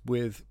grips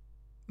with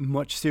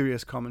much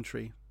serious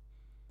commentary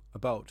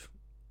about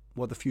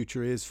what the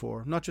future is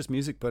for not just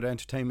music but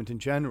entertainment in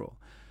general.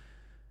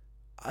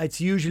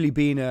 It's usually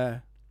been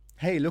a,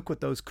 hey, look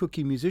what those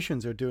cookie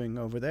musicians are doing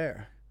over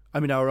there. I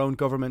mean, our own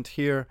government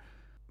here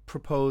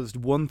proposed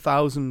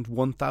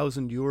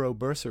 1,000 euro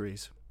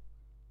bursaries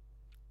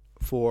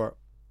for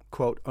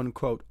quote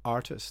unquote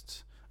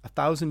artists.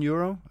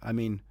 €1,000? I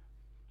mean,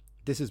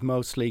 this is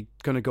mostly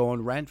going to go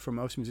on rent for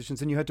most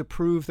musicians, and you had to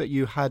prove that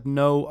you had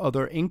no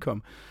other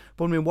income.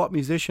 But I mean, what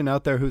musician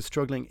out there who's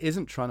struggling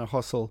isn't trying to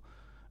hustle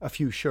a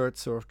few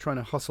shirts or trying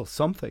to hustle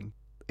something?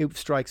 It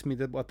strikes me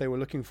that what they were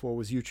looking for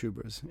was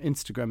YouTubers,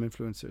 Instagram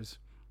influencers.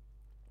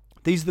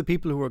 These are the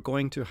people who are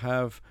going to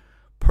have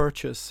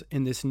purchase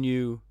in this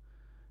new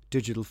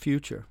digital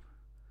future.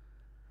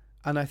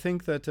 And I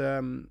think that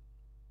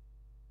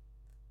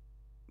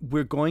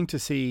we're going to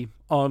see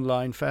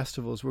online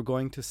festivals. We're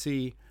going to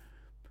see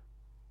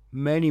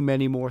many,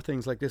 many more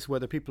things like this,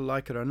 whether people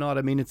like it or not.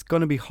 I mean, it's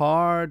going to be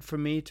hard for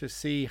me to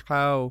see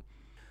how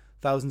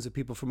thousands of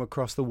people from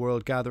across the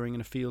world gathering in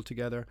a field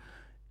together,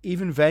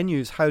 even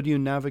venues, how do you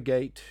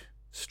navigate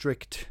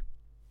strict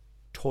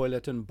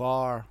toilet and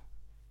bar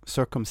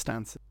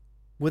circumstances?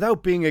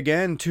 Without being,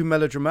 again, too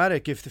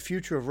melodramatic, if the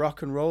future of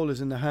rock and roll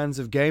is in the hands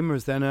of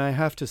gamers, then I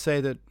have to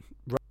say that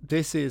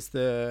this is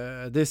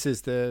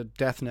the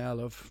death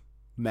knell of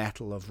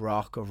metal, of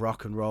rock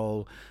and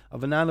roll,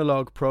 of an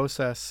analog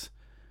process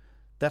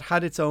that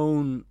had its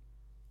own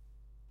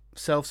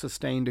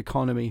self-sustained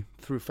economy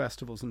through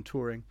festivals and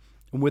touring.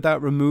 And with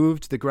that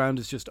removed, the ground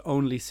is just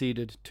only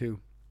ceded to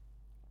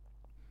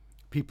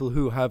people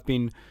who have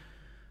been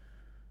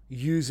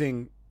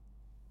using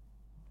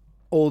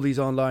all these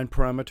online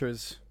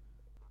parameters,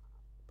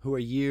 who are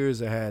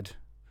years ahead.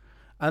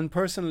 And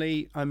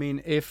personally, I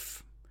mean,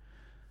 if,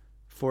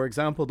 for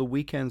example, the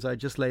weekends I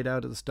just laid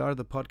out at the start of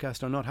the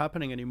podcast are not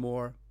happening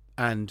anymore,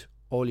 and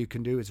all you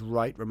can do is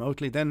write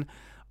remotely, then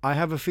I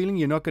have a feeling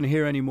you're not going to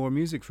hear any more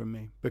music from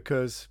me,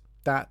 because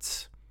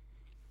that's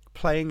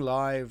playing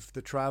live,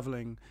 the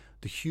traveling,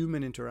 the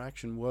human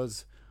interaction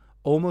was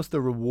almost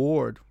the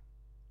reward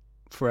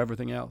for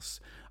everything else.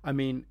 I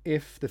mean,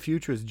 if the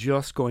future is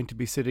just going to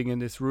be sitting in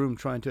this room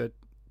trying to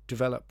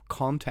develop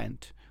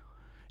content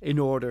in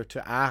order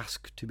to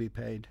ask to be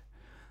paid,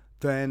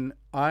 then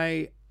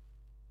I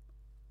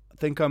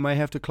think I may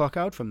have to clock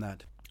out from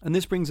that. And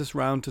this brings us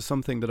round to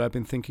something that I've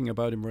been thinking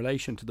about in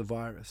relation to the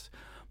virus.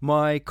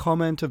 My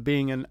comment of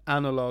being an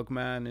analog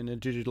man in a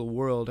digital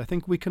world, I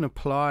think we can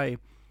apply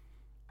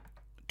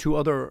to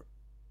other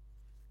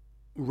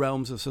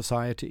realms of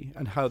society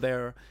and how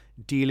they're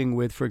dealing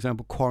with, for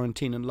example,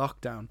 quarantine and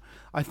lockdown.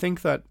 I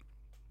think that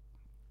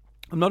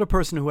I'm not a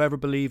person who ever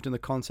believed in the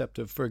concept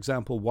of, for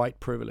example, white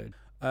privilege.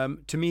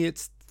 To me,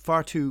 it's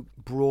far too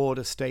broad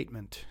a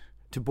statement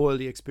to boil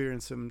the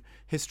experience and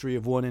history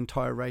of one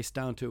entire race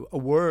down to a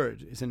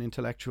word is an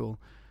intellectual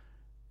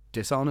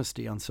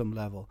dishonesty on some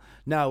level.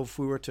 Now, if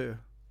we were to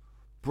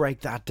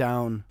break that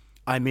down,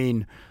 I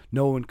mean,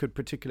 no one could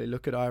particularly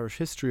look at Irish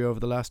history over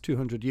the last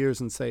 200 years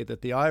and say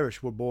that the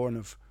Irish were born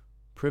of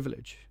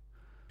privilege.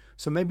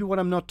 So maybe what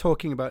I'm not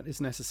talking about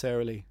is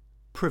necessarily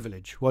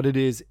privilege. What it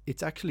is,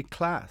 it's actually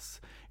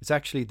class. It's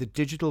actually the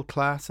digital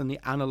class and the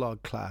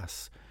analog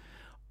class.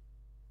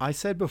 I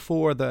said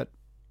before that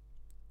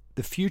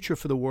the future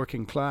for the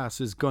working class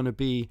is going to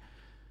be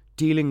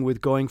dealing with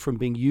going from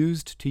being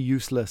used to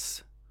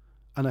useless.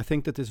 And I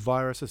think that this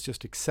virus has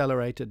just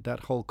accelerated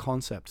that whole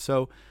concept.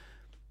 So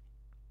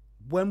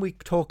when we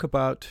talk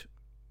about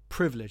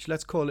privilege,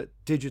 let's call it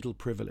digital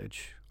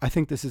privilege. I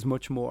think this is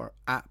much more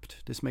apt.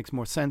 This makes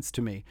more sense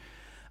to me.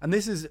 And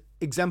this is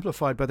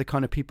exemplified by the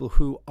kind of people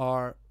who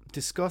are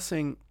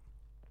discussing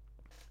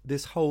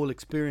this whole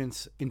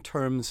experience in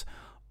terms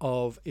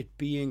of it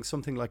being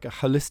something like a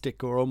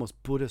holistic or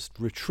almost Buddhist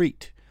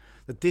retreat,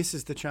 that this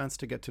is the chance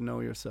to get to know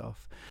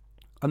yourself.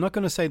 I'm not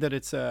going to say that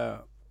it's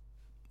a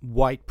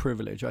white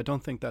privilege. I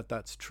don't think that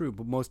that's true,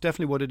 but most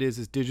definitely what it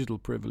is digital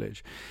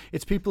privilege.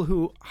 It's people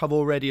who have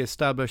already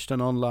established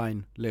an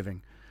online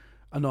living,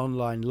 an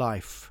online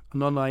life,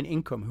 an online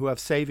income, who have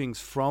savings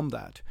from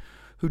that,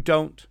 who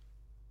don't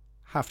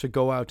have to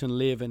go out and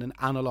live in an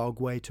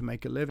analog way to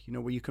make a living, you know,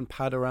 where you can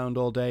pad around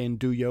all day and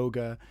do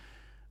yoga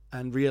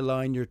and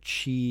realign your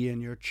chi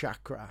and your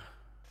chakra,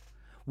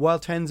 while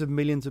tens of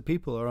millions of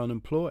people are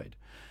unemployed.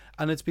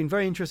 And it's been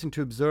very interesting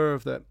to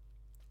observe that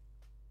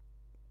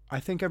I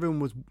think everyone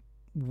was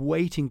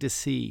waiting to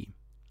see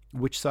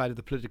which side of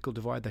the political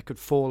divide they could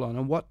fall on.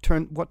 And what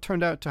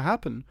turned out to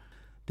happen,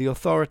 the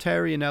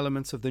authoritarian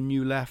elements of the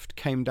new left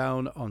came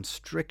down on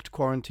strict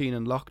quarantine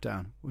and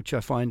lockdown, which I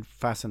find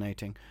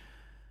fascinating.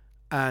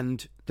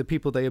 And the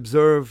people they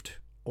observed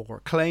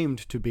or claimed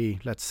to be,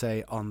 let's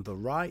say, on the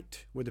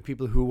right, were the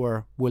people who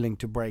were willing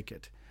to break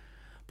it.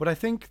 But I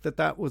think that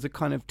that was a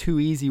kind of too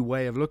easy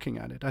way of looking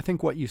at it. I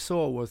think what you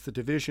saw was the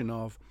division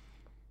of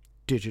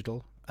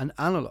digital and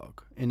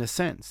analog, in a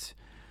sense.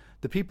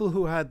 The people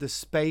who had the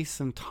space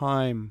and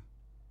time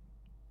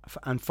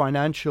and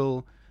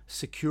financial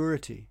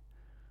security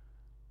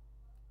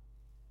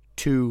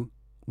to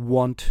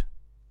want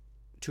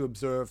to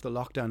observe the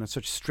lockdown in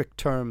such strict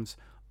terms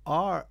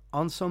are,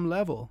 on some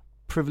level,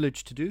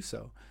 privileged to do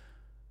so,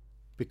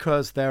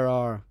 because there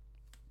are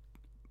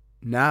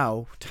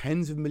now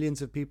tens of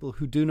millions of people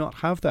who do not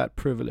have that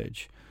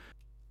privilege.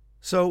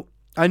 So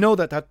I know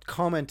that that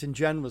comment in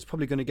general is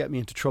probably going to get me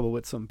into trouble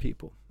with some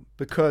people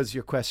because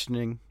you're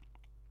questioning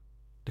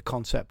the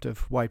concept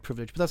of white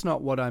privilege, but that's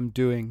not what I'm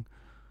doing.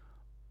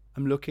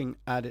 I'm looking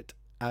at it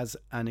as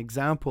an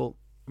example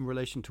in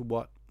relation to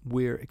what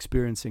we're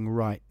experiencing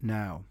right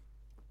now.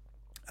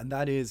 And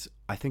that is,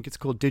 I think it's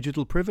called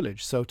digital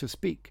privilege, so to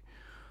speak,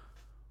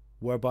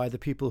 whereby the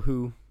people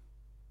who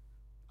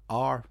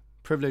are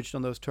privileged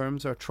on those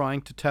terms are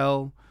trying to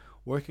tell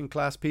working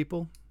class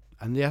people,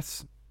 and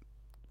yes,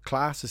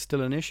 class is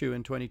still an issue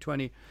in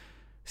 2020,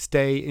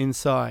 stay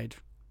inside.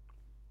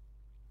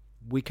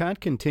 We can't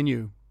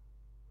continue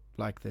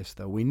like this,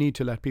 though. We need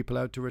to let people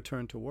out to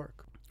return to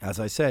work. As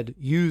I said,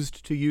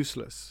 used to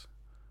useless,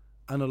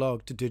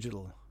 analog to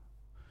digital.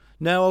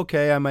 Now,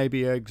 okay, I may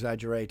be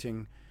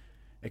exaggerating,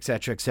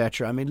 etc.,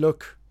 etc. I mean,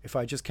 look, if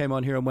I just came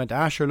on here and went,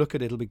 sure, look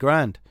at it, it'll be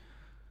grand.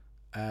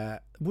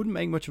 Wouldn't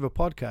make much of a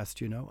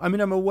podcast, you know. I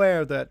mean, I'm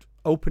aware that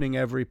opening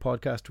every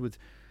podcast with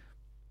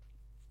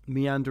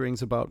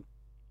meanderings about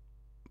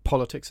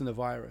politics and the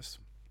virus,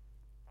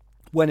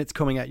 when it's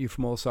coming at you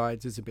from all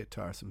sides, is a bit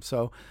tiresome.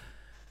 So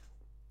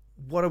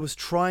what I was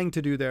trying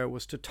to do there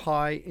was to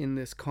tie in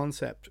this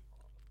concept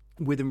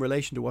in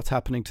relation to what's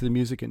happening to the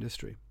music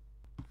industry.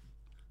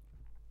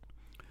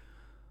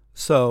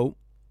 So,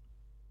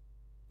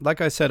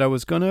 like I said, I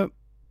was going to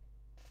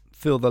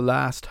fill the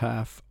last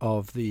half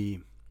of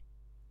the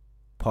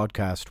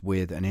podcast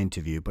with an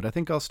interview, but I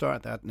think I'll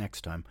start that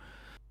next time.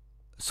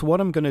 So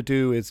what I'm going to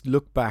do is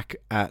look back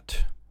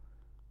at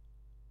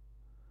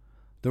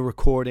the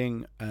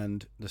recording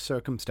and the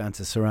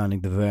circumstances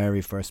surrounding the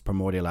very first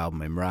Primordial album,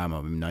 Imrama,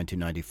 in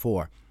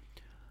 1994,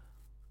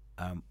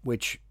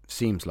 which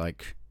seems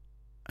like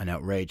an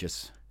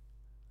outrageously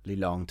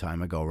long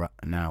time ago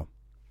now.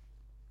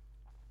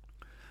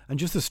 And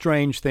just the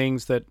strange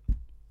things that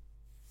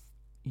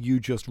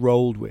you just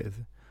rolled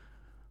with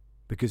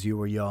because you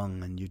were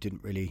young and you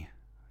didn't really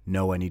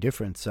know any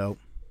difference. So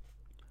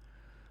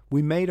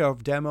we made our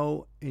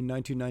demo in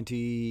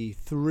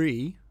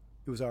 1993.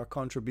 It was our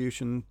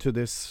contribution to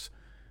this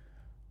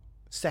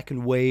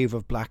second wave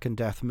of black and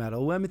death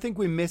metal. Well, I think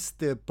we missed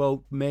the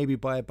boat maybe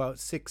by about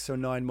 6 or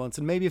 9 months.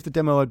 And maybe if the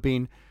demo had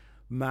been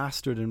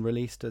mastered and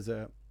released as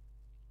a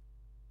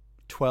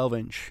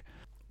 12-inch,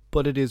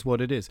 but it is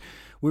what it is.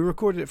 We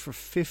recorded it for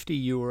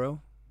 €50,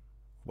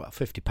 well,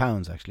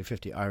 £50 actually,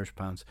 50 Irish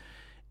pounds,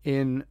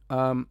 in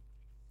a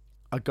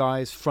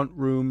guy's front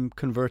room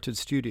converted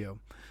studio.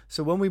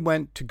 So when we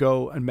went to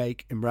go and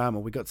make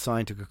Imrama, we got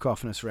signed to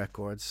Cacophonous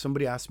Records.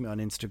 Somebody asked me on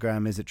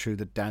Instagram, is it true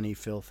that Danny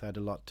Filth had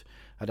a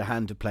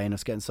hand to play in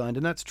us getting signed?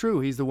 And that's true.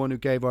 He's the one who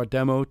gave our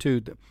demo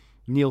to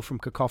Neil from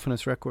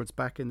Cacophonous Records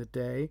back in the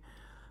day.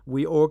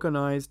 We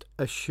organised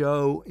a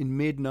show in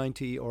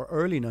mid-90 or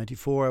early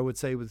 94, I would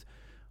say, with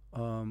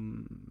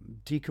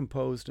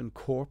Decomposed and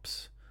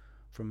Corpse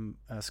from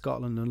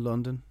Scotland and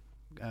London.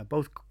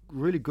 Both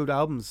really good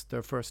albums,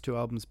 their first 2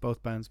 albums,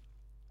 both bands.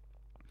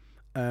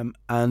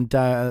 And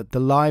the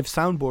live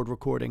soundboard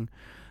recording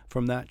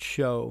from that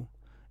show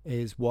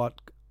is what,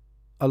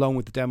 along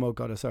with the demo,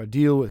 got us our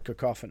deal with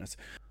Cacophonous.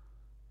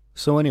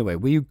 So anyway,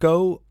 we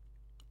go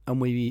and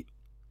the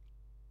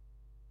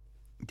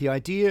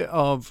idea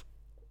of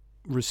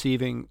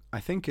receiving, I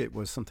think it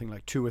was something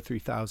like £2,000 or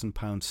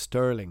 £3,000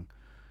 sterling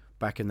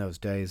back in those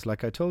days.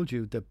 Like I told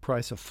you, the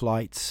price of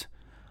flights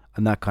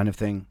and that kind of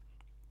thing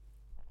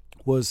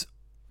was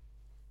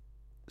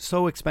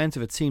so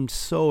expensive. It seemed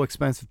so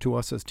expensive to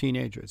us as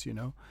teenagers, you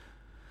know.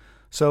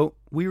 So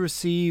we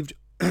received,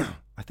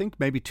 I think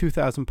maybe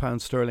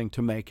 £2,000 sterling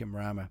to make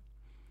Imrama,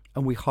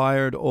 and we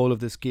hired all of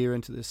this gear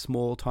into this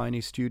small,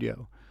 tiny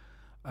studio.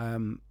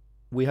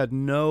 We had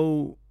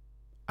no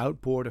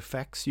outboard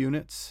effects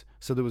units,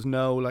 so there was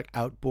no like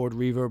outboard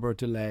reverb or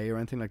delay or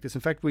anything like this.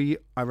 In fact,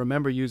 I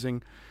remember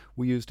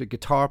we used a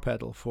guitar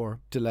pedal for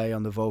delay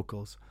on the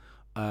vocals.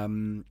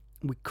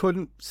 We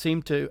couldn't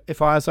seem to,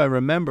 as I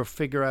remember,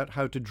 figure out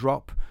how to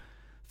drop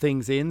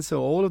things in. So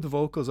all of the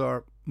vocals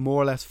are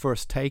more or less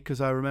first take,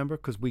 as I remember,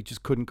 because we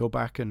just couldn't go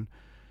back and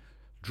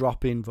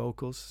drop in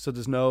vocals. So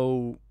there's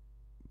no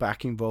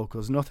backing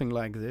vocals, nothing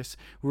like this.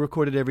 We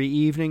recorded every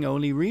evening,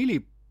 only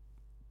really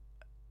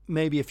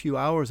maybe a few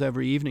hours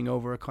every evening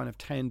over a kind of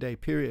 10-day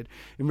period.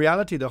 In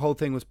reality, the whole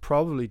thing was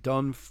probably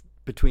done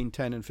between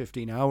 10 and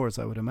 15 hours,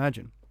 I would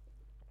imagine.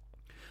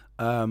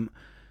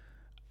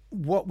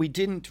 What we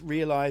didn't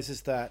realize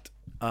is that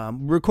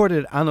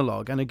recorded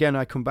analog, and again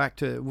I come back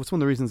to, it was one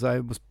of the reasons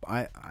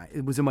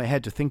it was in my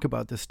head to think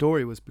about this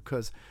story, was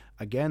because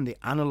again the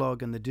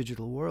analog and the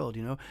digital world,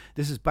 you know,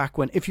 this is back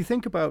when, if you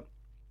think about,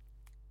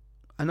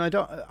 and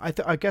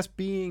I guess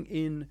being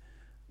in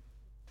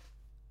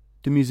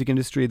the music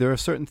industry, there are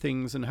certain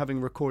things, and having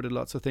recorded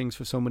lots of things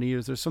for so many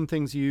years, there's some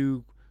things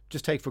you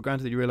just take for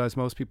granted that you realize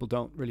most people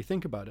don't really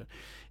think about it.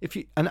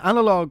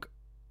 Vinyl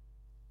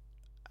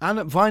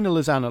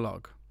is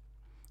analog.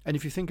 And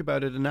if you think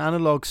about it, an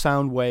analog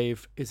sound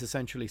wave is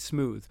essentially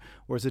smooth,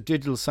 whereas a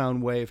digital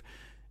sound wave,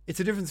 it's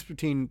a difference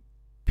between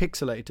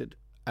pixelated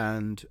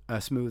and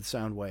a smooth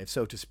sound wave,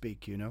 so to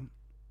speak, you know.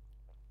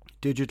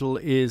 Digital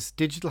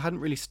hadn't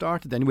really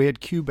started then. We had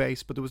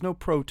Cubase, but there was no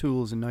Pro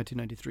Tools in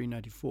 1993,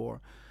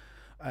 94.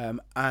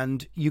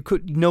 And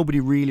nobody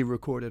really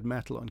recorded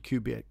metal on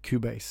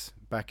Cubase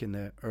back in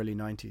the early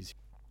 90s.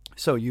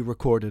 So you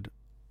recorded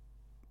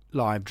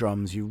live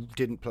drums. You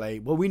didn't play,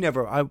 well, we've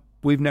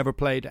never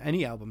played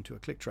any album to a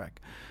click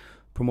track.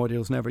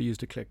 Primordial's never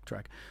used a click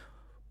track.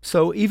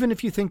 So even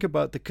if you think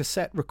about the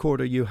cassette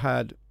recorder you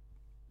had,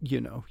 you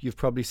know, you've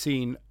probably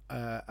seen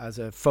as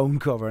a phone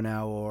cover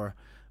now, or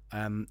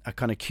a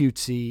kind of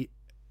cutesy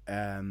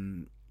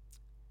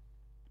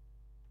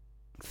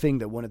thing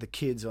that one of the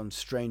kids on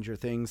Stranger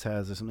Things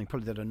has, or something,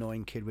 probably that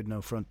annoying kid with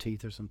no front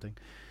teeth or something.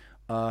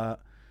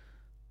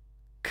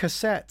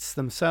 Cassettes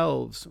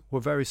themselves were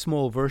very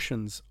small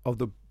versions of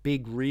the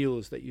big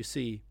reels that you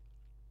see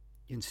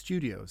in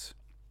studios,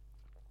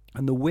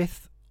 and the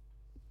width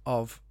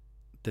of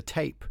the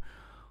tape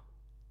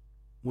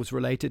was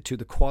related to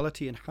the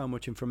quality and how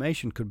much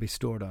information could be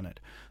stored on it.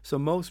 So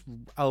most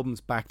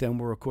albums back then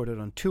were recorded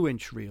on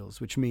 2-inch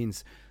reels, which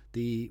means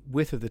the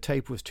width of the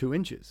tape was 2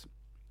 inches.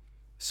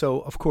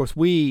 So of course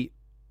we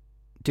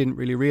didn't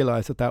really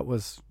realize that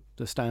was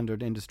the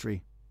standard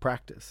industry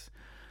practice.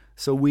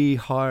 So we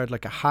hired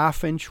like a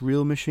 1/2-inch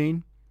reel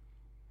machine,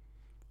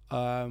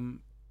 of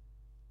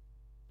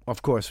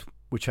course,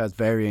 which has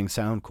varying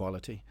sound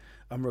quality,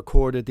 and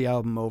recorded the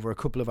album over a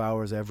couple of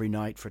hours every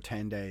night for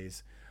 10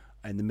 days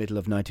in the middle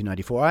of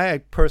 1994. I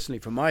personally,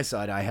 from my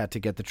side, I had to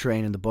get the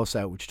train and the bus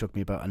out, which took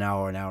me about an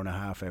hour and a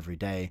half every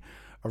day.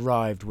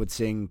 Arrived, would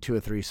sing 2 or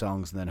 3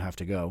 songs and then have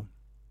to go.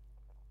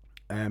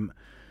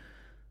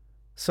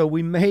 So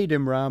we made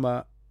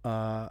Imrama.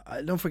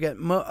 Don't forget,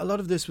 a lot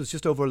of this was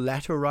just over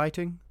letter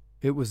writing.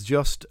 It was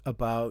just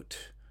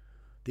about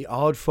the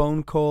odd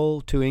phone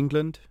call to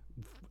England.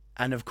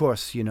 And of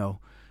course, you know,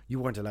 you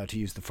weren't allowed to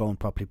use the phone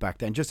properly back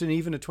then. Just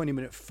even a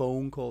 20-minute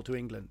phone call to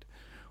England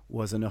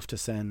was enough to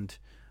send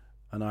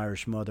an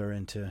Irish mother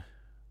into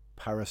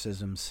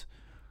paroxysms.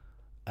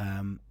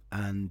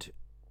 And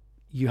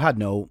you had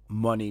no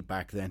money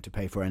back then to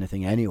pay for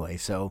anything anyway.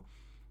 So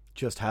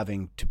just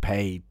having to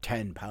pay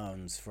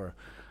 £10 for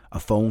a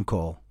phone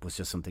call was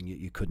just something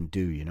you couldn't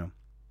do, you know,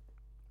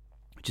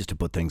 just to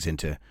put things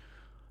into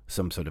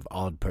some sort of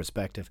odd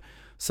perspective.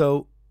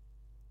 So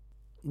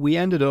we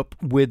ended up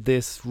with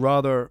this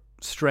rather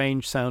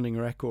strange sounding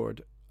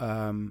record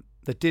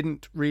that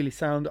didn't really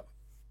sound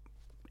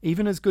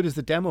even as good as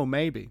the demo,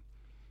 maybe.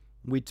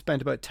 We'd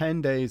spent about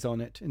 10 days on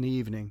it in the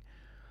evening.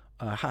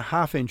 A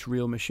 1/2-inch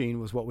reel machine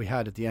was what we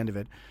had at the end of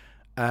it.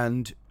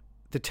 And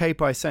the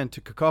tape I sent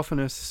to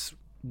Cacophonous,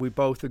 we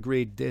both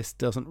agreed this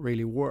doesn't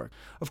really work.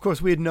 Of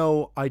course, we had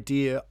no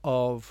idea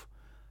of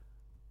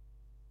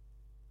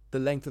the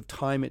length of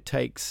time it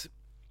takes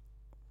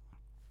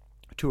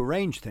to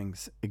arrange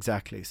things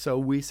exactly. So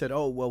we said,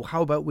 oh, well,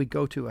 how about we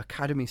go to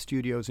Academy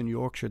Studios in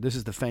Yorkshire? This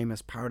is the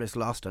famous Paradise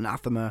Lost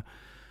Anathema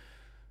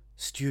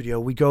studio.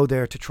 We go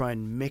there to try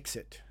and mix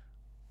it.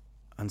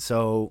 And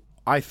so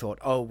I thought,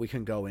 oh, we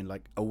can go in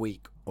like a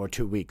week or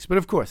 2 weeks. But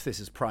of course,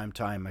 this is prime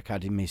time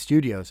Academy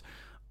Studios.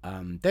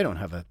 They don't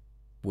have a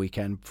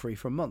weekend free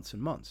for months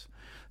and months.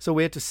 So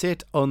we had to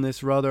sit on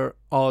this rather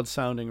odd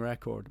sounding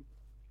record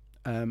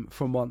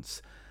for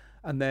months.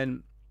 And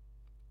then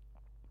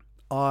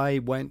I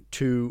went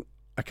to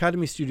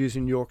Academy Studios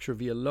in Yorkshire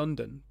via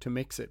London to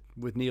mix it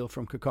with Neil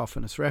from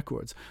Cacophonous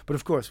Records. But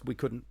of course,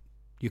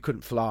 you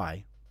couldn't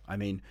fly. I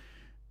mean,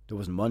 there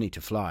wasn't money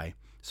to fly.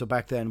 So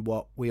back then,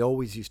 what we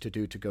always used to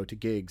do to go to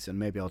gigs, and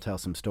maybe I'll tell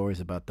some stories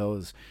about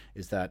those,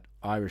 is that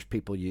Irish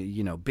people,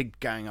 you know, big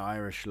gang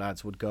Irish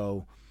lads would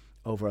go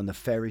over on the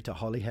ferry to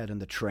Holyhead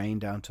and the train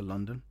down to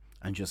London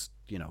and just,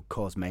 you know,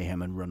 cause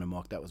mayhem and run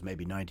amok. That was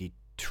maybe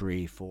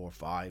 93, 4,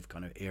 5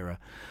 kind of era.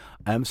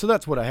 So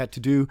that's what I had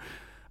to do.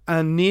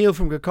 And Neil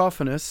from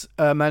Cacophonous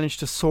managed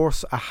to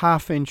source a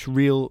 1/2-inch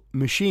reel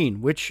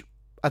machine, which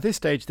at this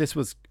stage, this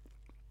was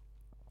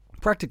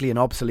practically an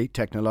obsolete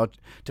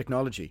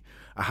technology,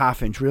 a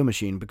 1/2-inch reel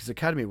machine, because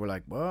Academy were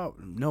like, well,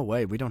 no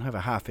way, we don't have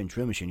a 1/2-inch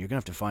reel machine. You're going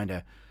to have to find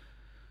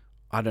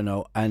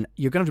and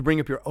you're going to have to bring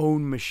up your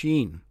own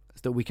machine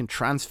so that we can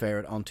transfer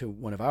it onto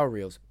one of our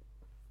reels.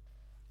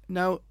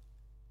 Now,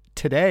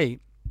 today,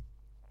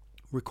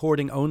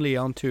 recording only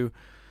onto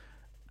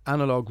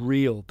analog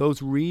reel,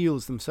 those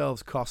reels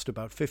themselves cost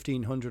about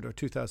 1,500 or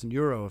 2,000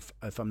 euro,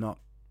 if I'm not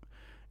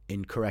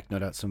incorrect. No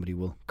doubt somebody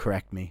will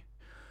correct me.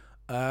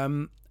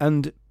 And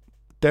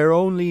they're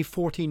only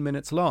 14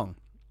 minutes long.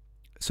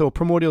 So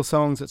Primordial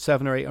songs at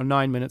 7 or 8 or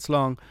 9 minutes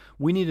long,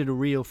 we needed a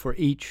reel for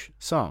each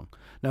song.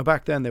 Now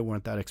back then they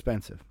weren't that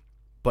expensive.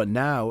 But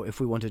now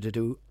if we wanted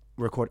to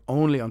record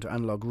only onto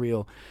analog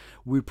reel,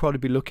 we'd probably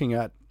be looking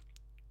at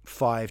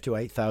 5,000 to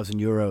 8,000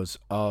 euros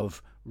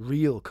of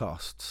reel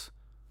costs,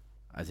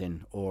 as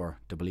in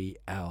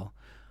R-E-E-L,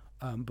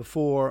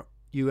 before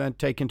you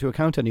take into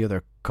account any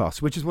other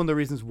costs, which is one of the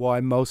reasons why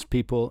most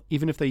people,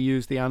 even if they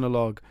use the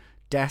analog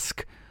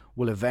desk,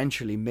 will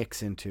eventually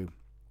mix into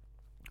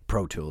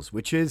Pro Tools,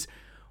 which is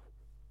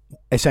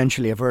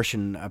essentially a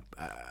version.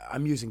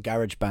 I'm using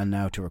GarageBand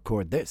now to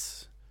record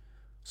this.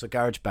 So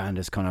GarageBand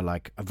is kind of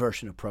like a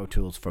version of Pro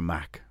Tools for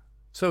Mac,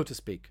 so to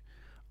speak.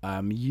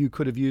 You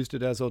could have used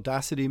it as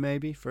Audacity,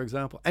 maybe, for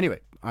example.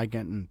 Anyway, I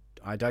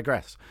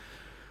digress.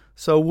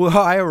 So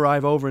I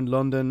arrive over in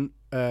London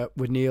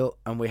with Neil,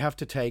 and we have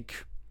to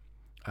take,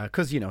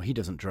 because, you know, he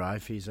doesn't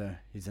drive. He's an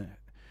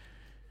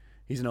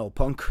old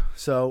punk.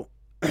 So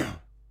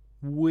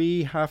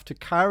we have to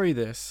carry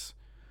this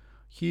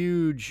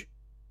huge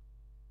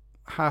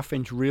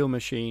 1/2-inch reel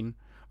machine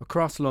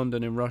across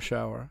London in rush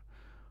hour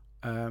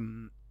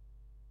to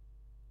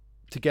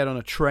get on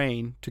a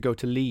train to go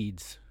to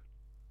Leeds.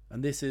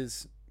 And this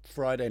is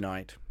Friday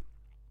night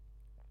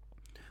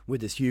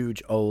with this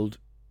huge old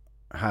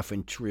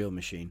 1/2-inch reel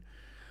machine.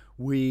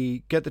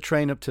 We get the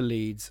train up to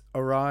Leeds,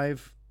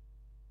 arrive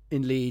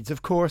in Leeds.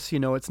 Of course, you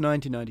know, it's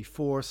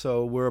 1994,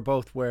 so we're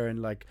both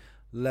wearing like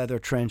leather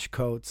trench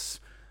coats,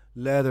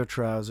 leather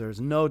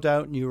trousers, no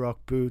doubt New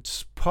Rock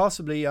boots.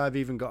 Possibly I've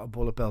even got a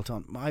bullet belt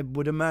on. I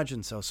would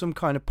imagine so. Some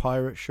kind of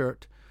pirate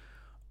shirt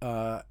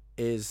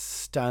is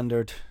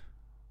standard,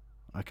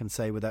 I can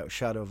say without a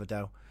shadow of a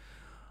doubt.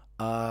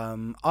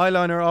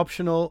 Eyeliner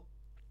optional,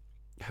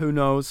 who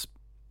knows.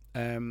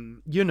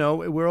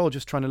 We're all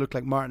just trying to look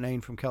like Martin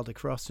Ain from Celtic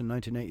Frost in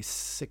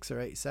 1986 or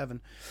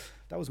 87.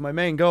 That was my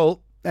main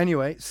goal.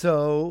 Anyway,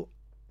 so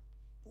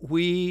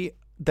we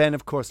then,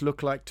 of course,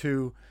 look like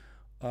two,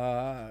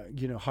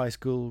 high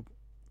school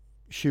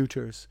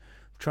shooters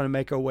trying to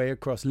make our way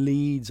across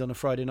Leeds on a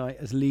Friday night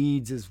as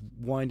Leeds is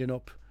winding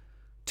up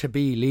to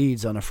be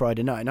Leeds on a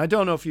Friday night. And I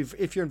don't know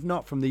if you're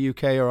not from the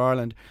UK or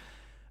Ireland,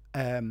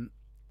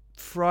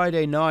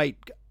 Friday night,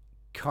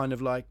 kind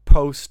of like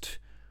post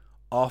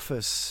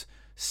office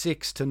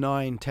 6 to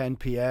 9, 10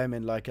 p.m.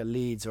 in like a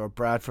Leeds or a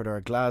Bradford or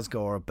a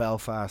Glasgow or a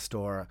Belfast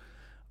or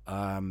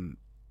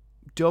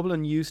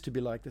Dublin used to be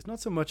like this. Not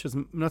so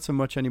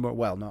much anymore.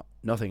 Well,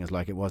 nothing is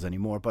like it was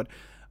anymore, but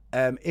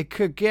it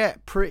could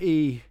get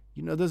pretty,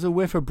 there's a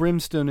whiff of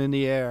brimstone in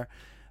the air,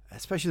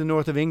 especially the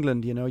north of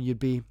England. You'd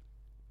be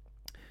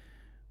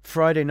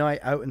Friday night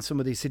out in some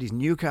of these cities.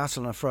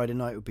 Newcastle on a Friday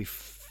night would be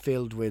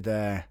filled with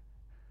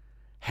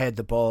head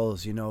the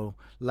balls,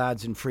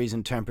 lads in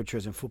freezing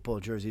temperatures and football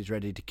jerseys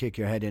ready to kick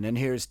your head in. And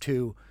here's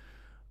two,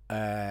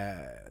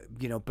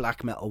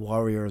 black metal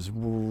warriors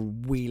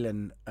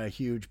wheeling a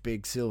huge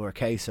big silver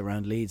case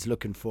around Leeds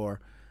looking for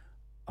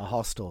a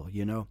hostel,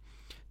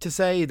 To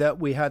say that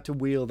we had to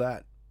wheel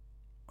that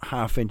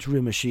half-inch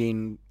real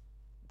machine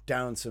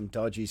down some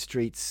dodgy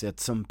streets at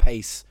some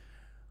pace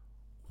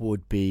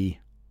would be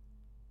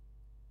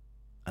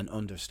an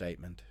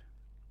understatement.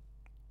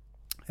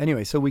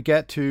 Anyway, so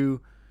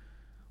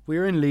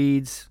we're in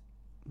Leeds.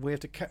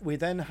 We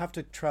then have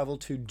to travel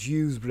to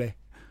Dewsbury,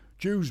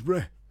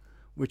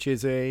 which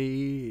is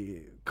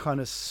a kind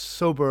of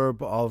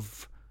suburb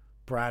of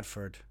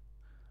Bradford.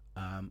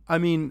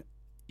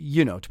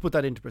 To put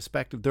that into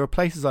perspective, there are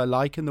places I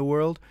like in the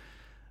world,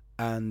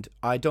 and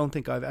I don't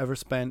think I've ever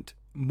spent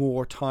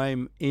more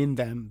time in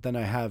them than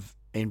I have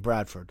in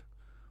Bradford,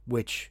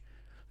 which,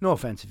 no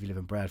offence if you live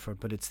in Bradford,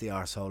 but it's the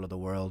arsehole of the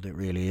world. It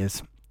really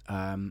is.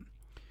 I've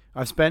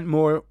spent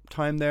more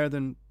time there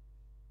than,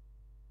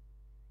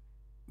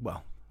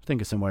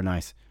 think of somewhere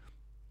nice.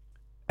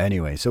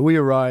 Anyway, so we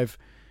arrive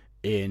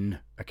in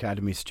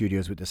Academy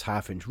Studios with this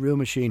half-inch reel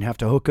machine, have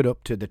to hook it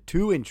up to the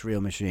 2-inch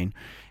reel machine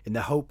in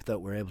the hope that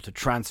we're able to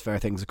transfer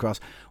things across.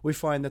 We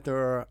find that there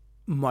are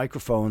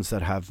microphones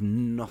that have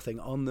nothing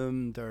on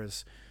them.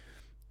 There's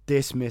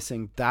this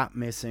missing, that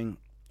missing,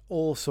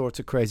 all sorts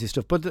of crazy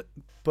stuff.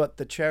 But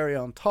the cherry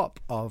on top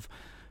of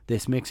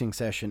this mixing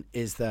session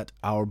is that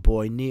our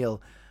boy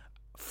Neil,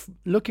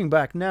 looking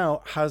back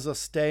now, has us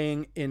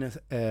staying in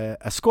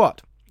a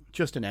squat,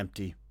 just an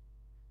empty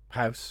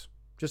house,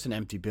 just an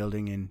empty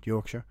building in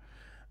Yorkshire.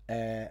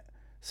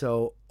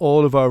 So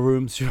all of our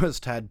rooms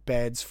just had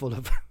beds full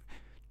of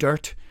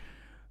dirt,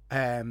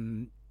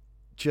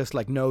 just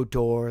like no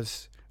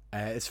doors.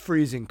 It's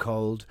freezing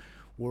cold.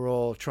 We're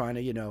all trying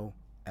to,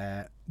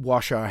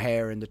 wash our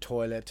hair in the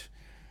toilet,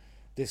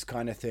 this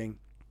kind of thing.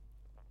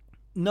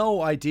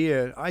 No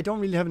idea. I don't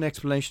really have an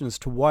explanation as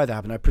to why that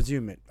happened. I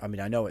presume it. I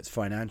know it's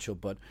financial,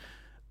 but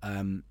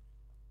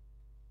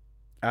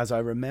as I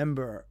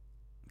remember,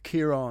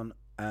 Kieran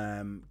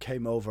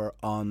came over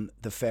on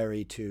the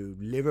ferry to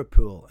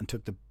Liverpool and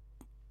took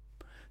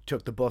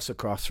the bus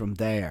across from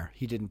there.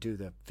 He didn't do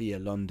the via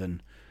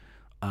London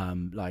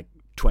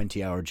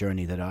 20-hour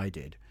journey that I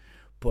did,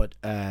 but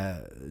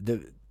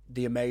the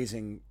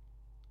amazing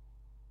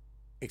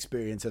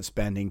experience of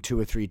spending 2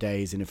 or 3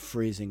 days in a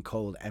freezing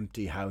cold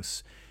empty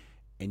house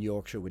in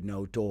Yorkshire with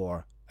no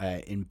door,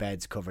 in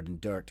beds covered in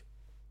dirt,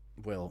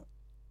 will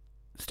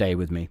stay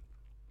with me.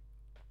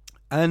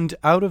 And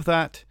out of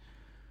that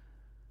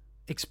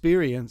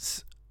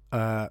experience,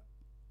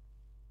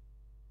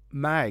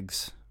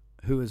 Mags,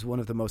 who is one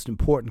of the most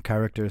important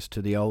characters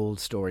to the old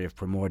story of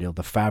Primordial,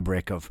 the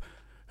fabric of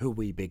who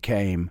we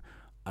became,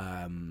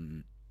 a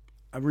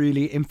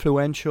really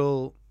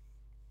influential,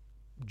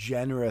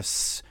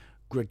 generous,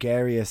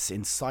 gregarious,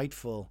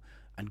 insightful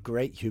and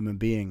great human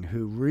being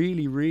who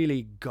really,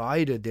 really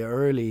guided the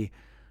early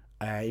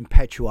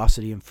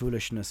impetuosity and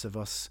foolishness of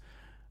us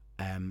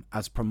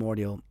as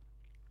Primordial.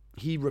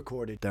 He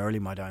recorded the early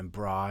My Dying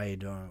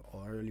Bride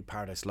or early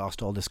Paradise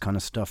Lost, all this kind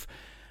of stuff.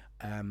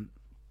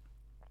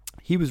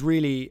 He was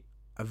really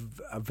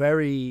a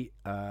very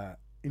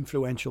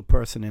influential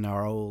person in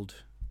our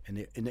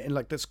in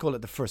let's call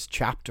it the first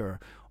chapter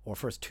or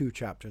first 2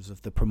 chapters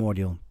of the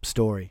Primordial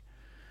story.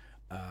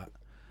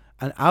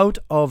 And out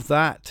of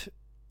that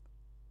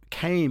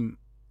came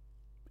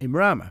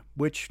Imrama,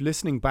 which,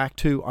 listening back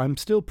to, I'm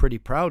still pretty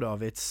proud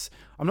of.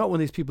 I'm not one of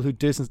these people who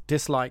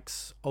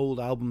dislikes old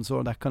albums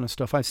or that kind of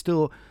stuff. I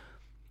still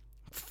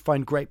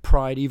find great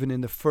pride even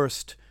in the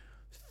first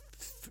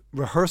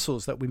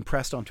rehearsals that we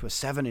pressed onto a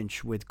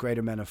 7-inch with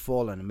Greater Men Have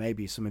Fallen, and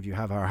maybe some of you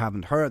have or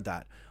haven't heard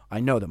that.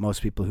 I know that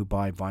most people who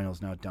buy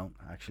vinyls now don't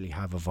actually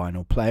have a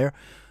vinyl player.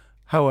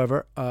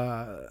 However,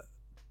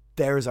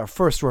 there is our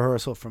first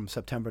rehearsal from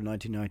September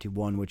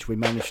 1991, which we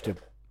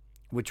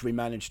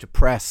managed to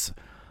press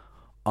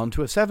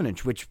onto a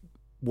 7-inch, which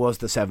was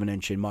the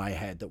 7-inch in my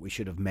head that we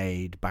should have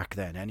made back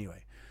then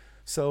anyway.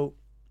 So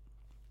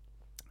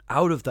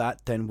out of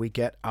that, then we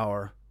get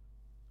our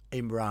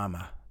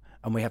Imrama,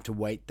 and we have to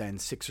wait then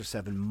 6 or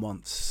 7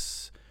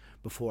 months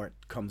before it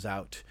comes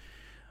out.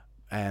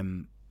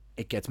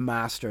 It gets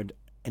mastered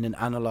in an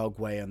analog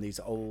way on these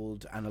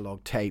old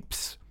analog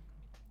tapes.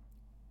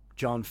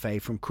 John Fay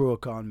from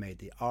Cruachan made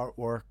the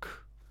artwork.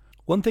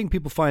 One thing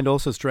people find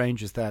also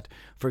strange is that,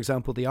 for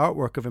example, the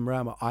artwork of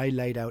Imrama I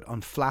laid out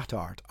on flat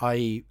art,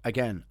 i.e.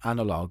 again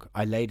analog.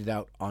 I laid it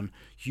out on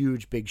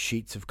huge big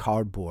sheets of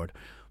cardboard.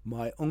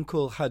 My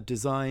uncle had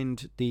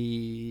designed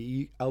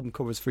the album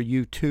covers for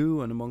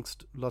U2 and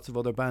amongst lots of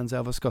other bands,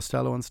 Elvis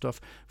Costello and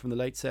stuff, from the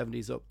late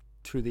 70s up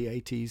through the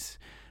 80s.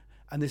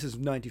 And this is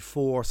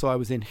 94, so I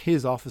was in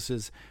his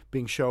offices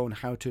being shown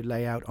how to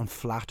lay out on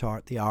flat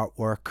art the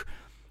artwork,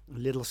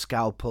 little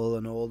scalpel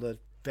and all the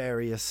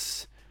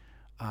various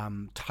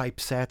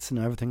typesets and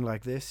everything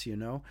like this, you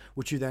know,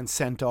 which you then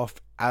sent off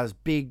as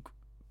big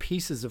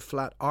pieces of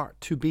flat art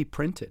to be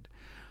printed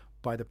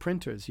by the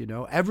printers, you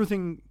know.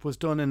 Everything was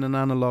done in an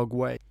analog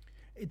way.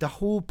 The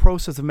whole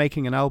process of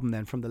making an album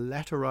then, from the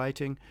letter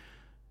writing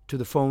to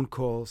the phone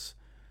calls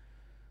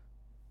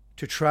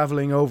to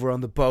travelling over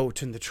on the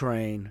boat and the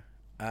train,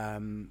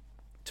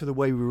 to the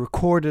way we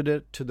recorded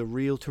it, to the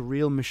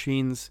reel-to-reel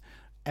machines,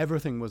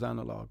 everything was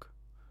analog.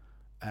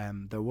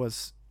 And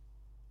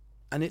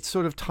it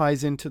sort of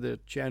ties into the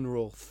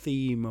general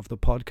theme of the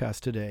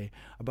podcast today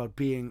about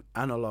being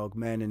analog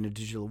men in a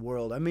digital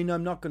world. I mean,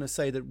 I'm not going to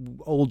say that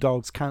old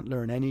dogs can't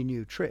learn any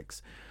new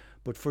tricks,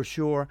 but for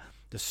sure,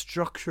 the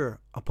structure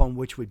upon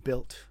which we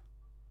built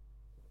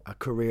a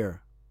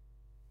career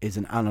is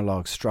an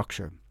analog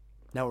structure.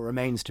 Now, it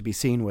remains to be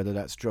seen whether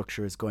that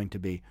structure is going to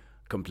be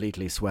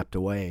completely swept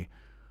away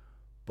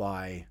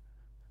by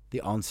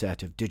the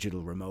onset of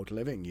digital remote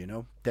living, you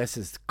know. This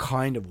is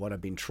kind of what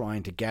I've been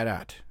trying to get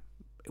at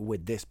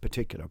with this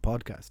particular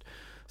podcast.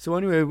 So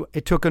anyway,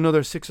 it took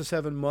another 6 or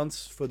 7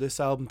 months for this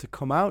album to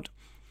come out.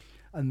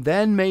 And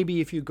then maybe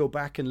if you go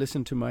back and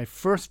listen to my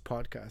first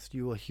podcast,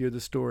 you will hear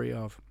the story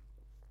of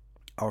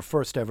our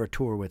first ever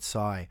tour with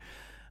Psy.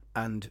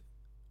 And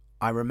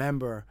I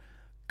remember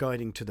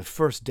guiding to the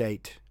first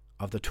date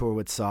of the tour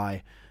with Psy,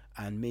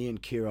 and me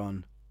and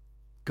Kieran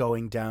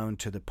going down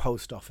to the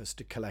post office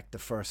to collect the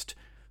first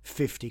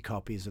 50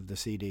 copies of the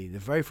CD. The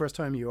very first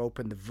time you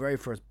open the very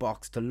first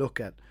box to look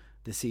at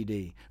the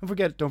CD.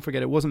 And don't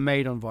forget, it wasn't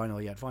made on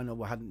vinyl yet.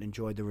 Vinyl hadn't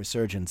enjoyed the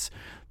resurgence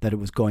that it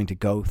was going to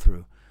go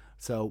through.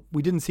 So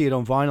we didn't see it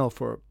on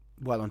vinyl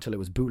until it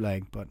was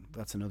bootleg, but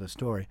that's another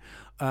story.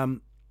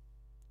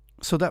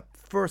 So that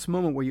first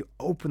moment where you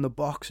open the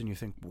box and you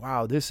think,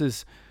 wow,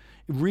 it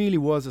really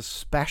was a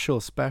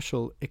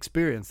special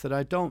experience that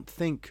I don't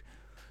think,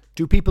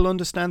 do people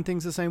understand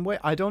things the same way?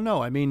 I don't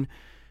know. I mean,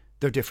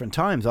 they're different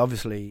times,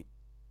 obviously.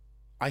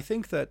 I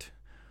think that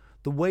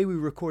the way we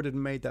recorded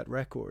and made that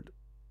record,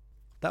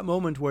 that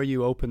moment where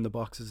you open the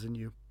boxes and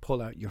you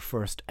pull out your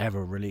first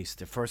ever release,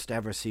 the first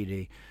ever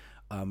CD,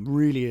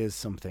 really is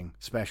something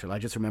special. I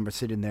just remember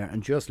sitting there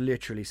and just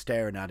literally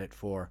staring at it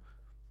for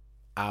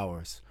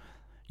hours.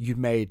 You'd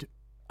made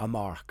a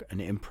mark, an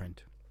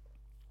imprint.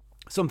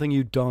 Something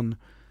you'd done,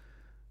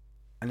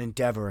 an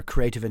endeavour, a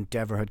creative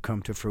endeavour had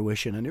come to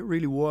fruition. And it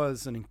really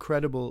was an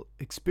incredible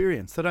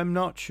experience that I'm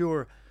not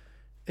sure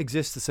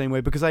exists the same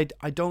way, because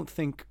I don't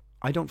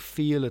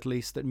feel at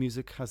least that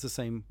music has the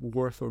same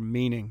worth or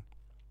meaning.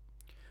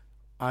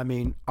 I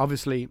mean,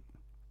 obviously,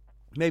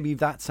 maybe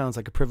that sounds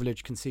like a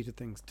privileged, conceited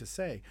thing to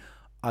say.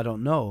 I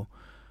don't know.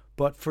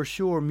 But for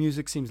sure,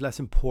 music seems less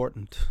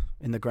important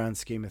in the grand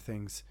scheme of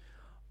things.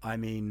 I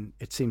mean,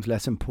 it seems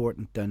less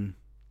important than,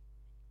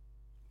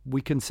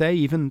 we can say,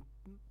 even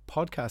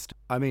podcast.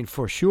 I mean,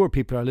 for sure,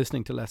 people are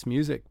listening to less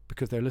music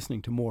because they're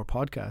listening to more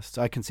podcasts.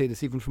 I can say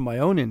this even from my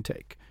own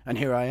intake. And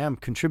here I am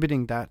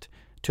contributing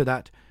to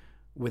that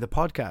with a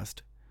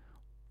podcast,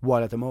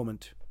 while at the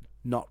moment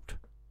not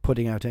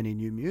putting out any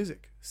new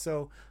music.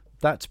 So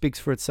that speaks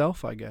for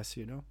itself, I guess,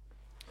 you know.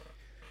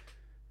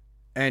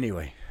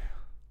 Anyway,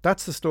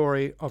 that's the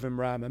story of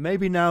Imrama.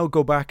 Maybe now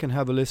go back and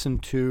have a listen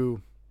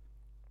to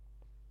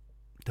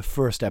the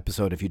first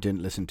episode if you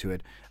didn't listen to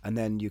it, and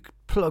then you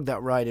plug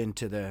that right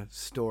into the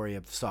story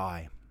of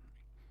Psy.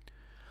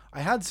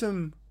 I had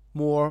some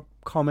more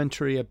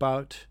commentary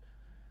about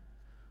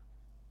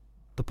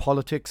the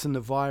politics and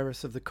the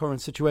virus of the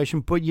current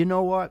situation, but you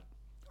know what?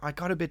 I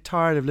got a bit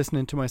tired of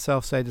listening to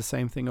myself say the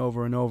same thing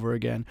over and over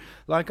again.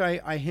 Like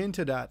I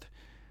hinted at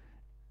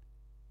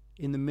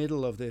in the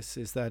middle of this,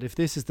 is that if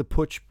this is the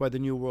putsch by the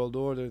New World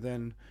Order,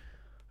 then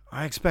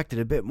I expected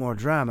a bit more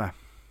drama.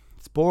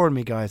 It's boring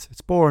me, guys.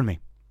 It's boring me.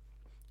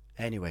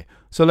 Anyway,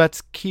 so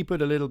let's keep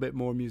it a little bit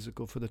more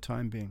musical for the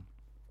time being.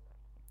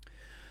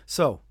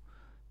 So,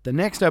 the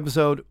next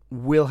episode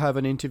will have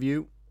an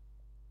interview.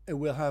 It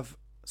will have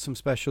some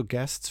special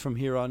guests from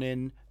here on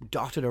in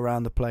dotted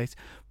around the place.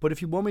 But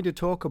if you want me to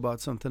talk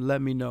about something,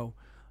 let me know.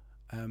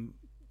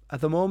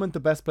 At the moment, the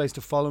best place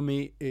to follow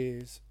me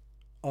is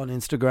on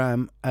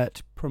Instagram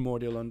at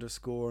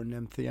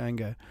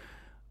primordial_Nemthianga.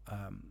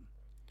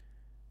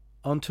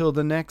 Until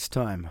the next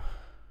time,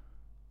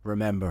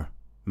 remember,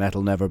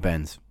 metal never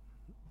bends.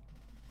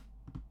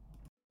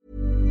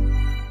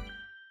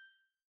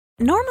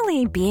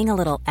 Normally, being a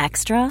little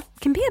extra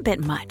can be a bit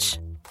much,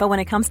 but when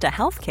it comes to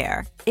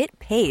healthcare, it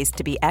pays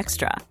to be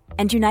extra.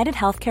 And United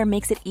Healthcare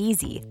makes it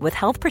easy with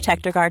Health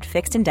Protector Guard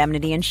fixed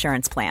indemnity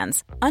insurance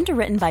plans.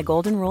 Underwritten by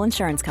Golden Rule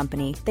Insurance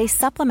Company, they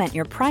supplement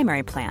your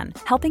primary plan,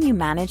 helping you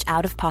manage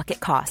out-of-pocket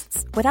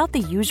costs without the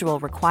usual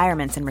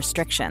requirements and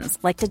restrictions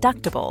like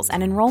deductibles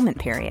and enrollment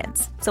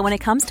periods. So when it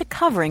comes to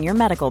covering your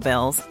medical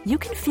bills, you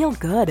can feel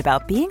good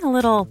about being a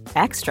little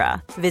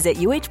extra. Visit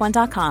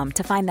uh1.com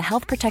to find the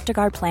Health Protector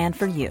Guard plan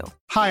for you.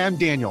 Hi, I'm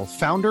Daniel,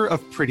 founder of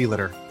Pretty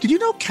Litter. Did you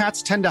know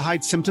cats tend to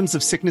hide symptoms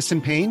of sickness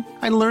and pain?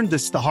 I learned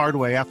this the hard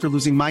way after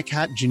losing my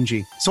cat,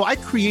 Gingy. So I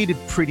created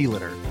Pretty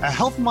Litter, a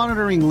health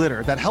monitoring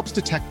litter that helps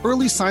detect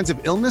early signs of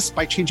illness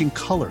by changing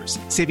colors,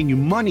 saving you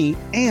money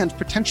and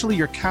potentially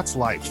your cat's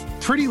life.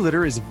 Pretty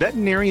Litter is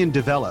veterinarian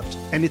developed,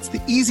 and it's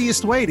the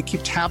easiest way to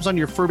keep tabs on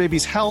your fur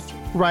baby's health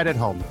right at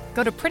home.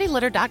 Go to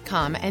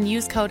prettylitter.com and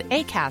use code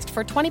ACAST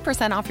for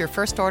 20% off your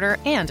first order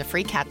and a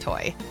free cat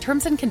toy.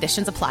 Terms and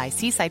conditions apply.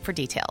 See site for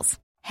details.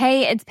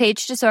 Hey, it's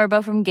Paige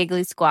DeSorbo from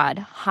Giggly Squad.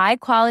 High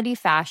quality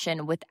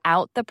fashion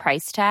without the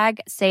price tag.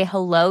 Say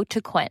hello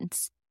to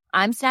Quince.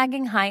 I'm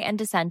snagging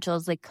high-end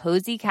essentials like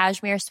cozy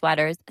cashmere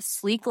sweaters,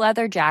 sleek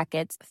leather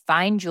jackets,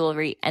 fine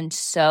jewelry, and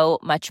so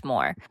much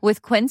more.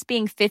 With Quince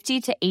being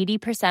 50 to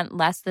 80%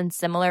 less than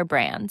similar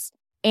brands.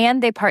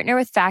 And they partner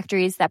with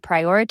factories that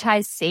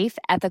prioritize safe,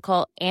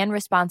 ethical, and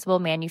responsible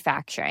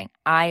manufacturing.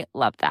 I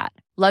love that.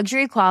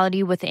 Luxury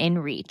quality within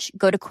reach.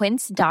 Go to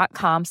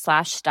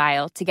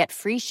quince.com/style to get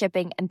free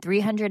shipping and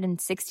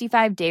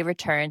 365-day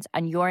returns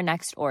on your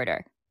next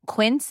order.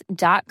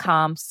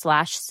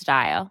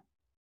 Quince.com/style.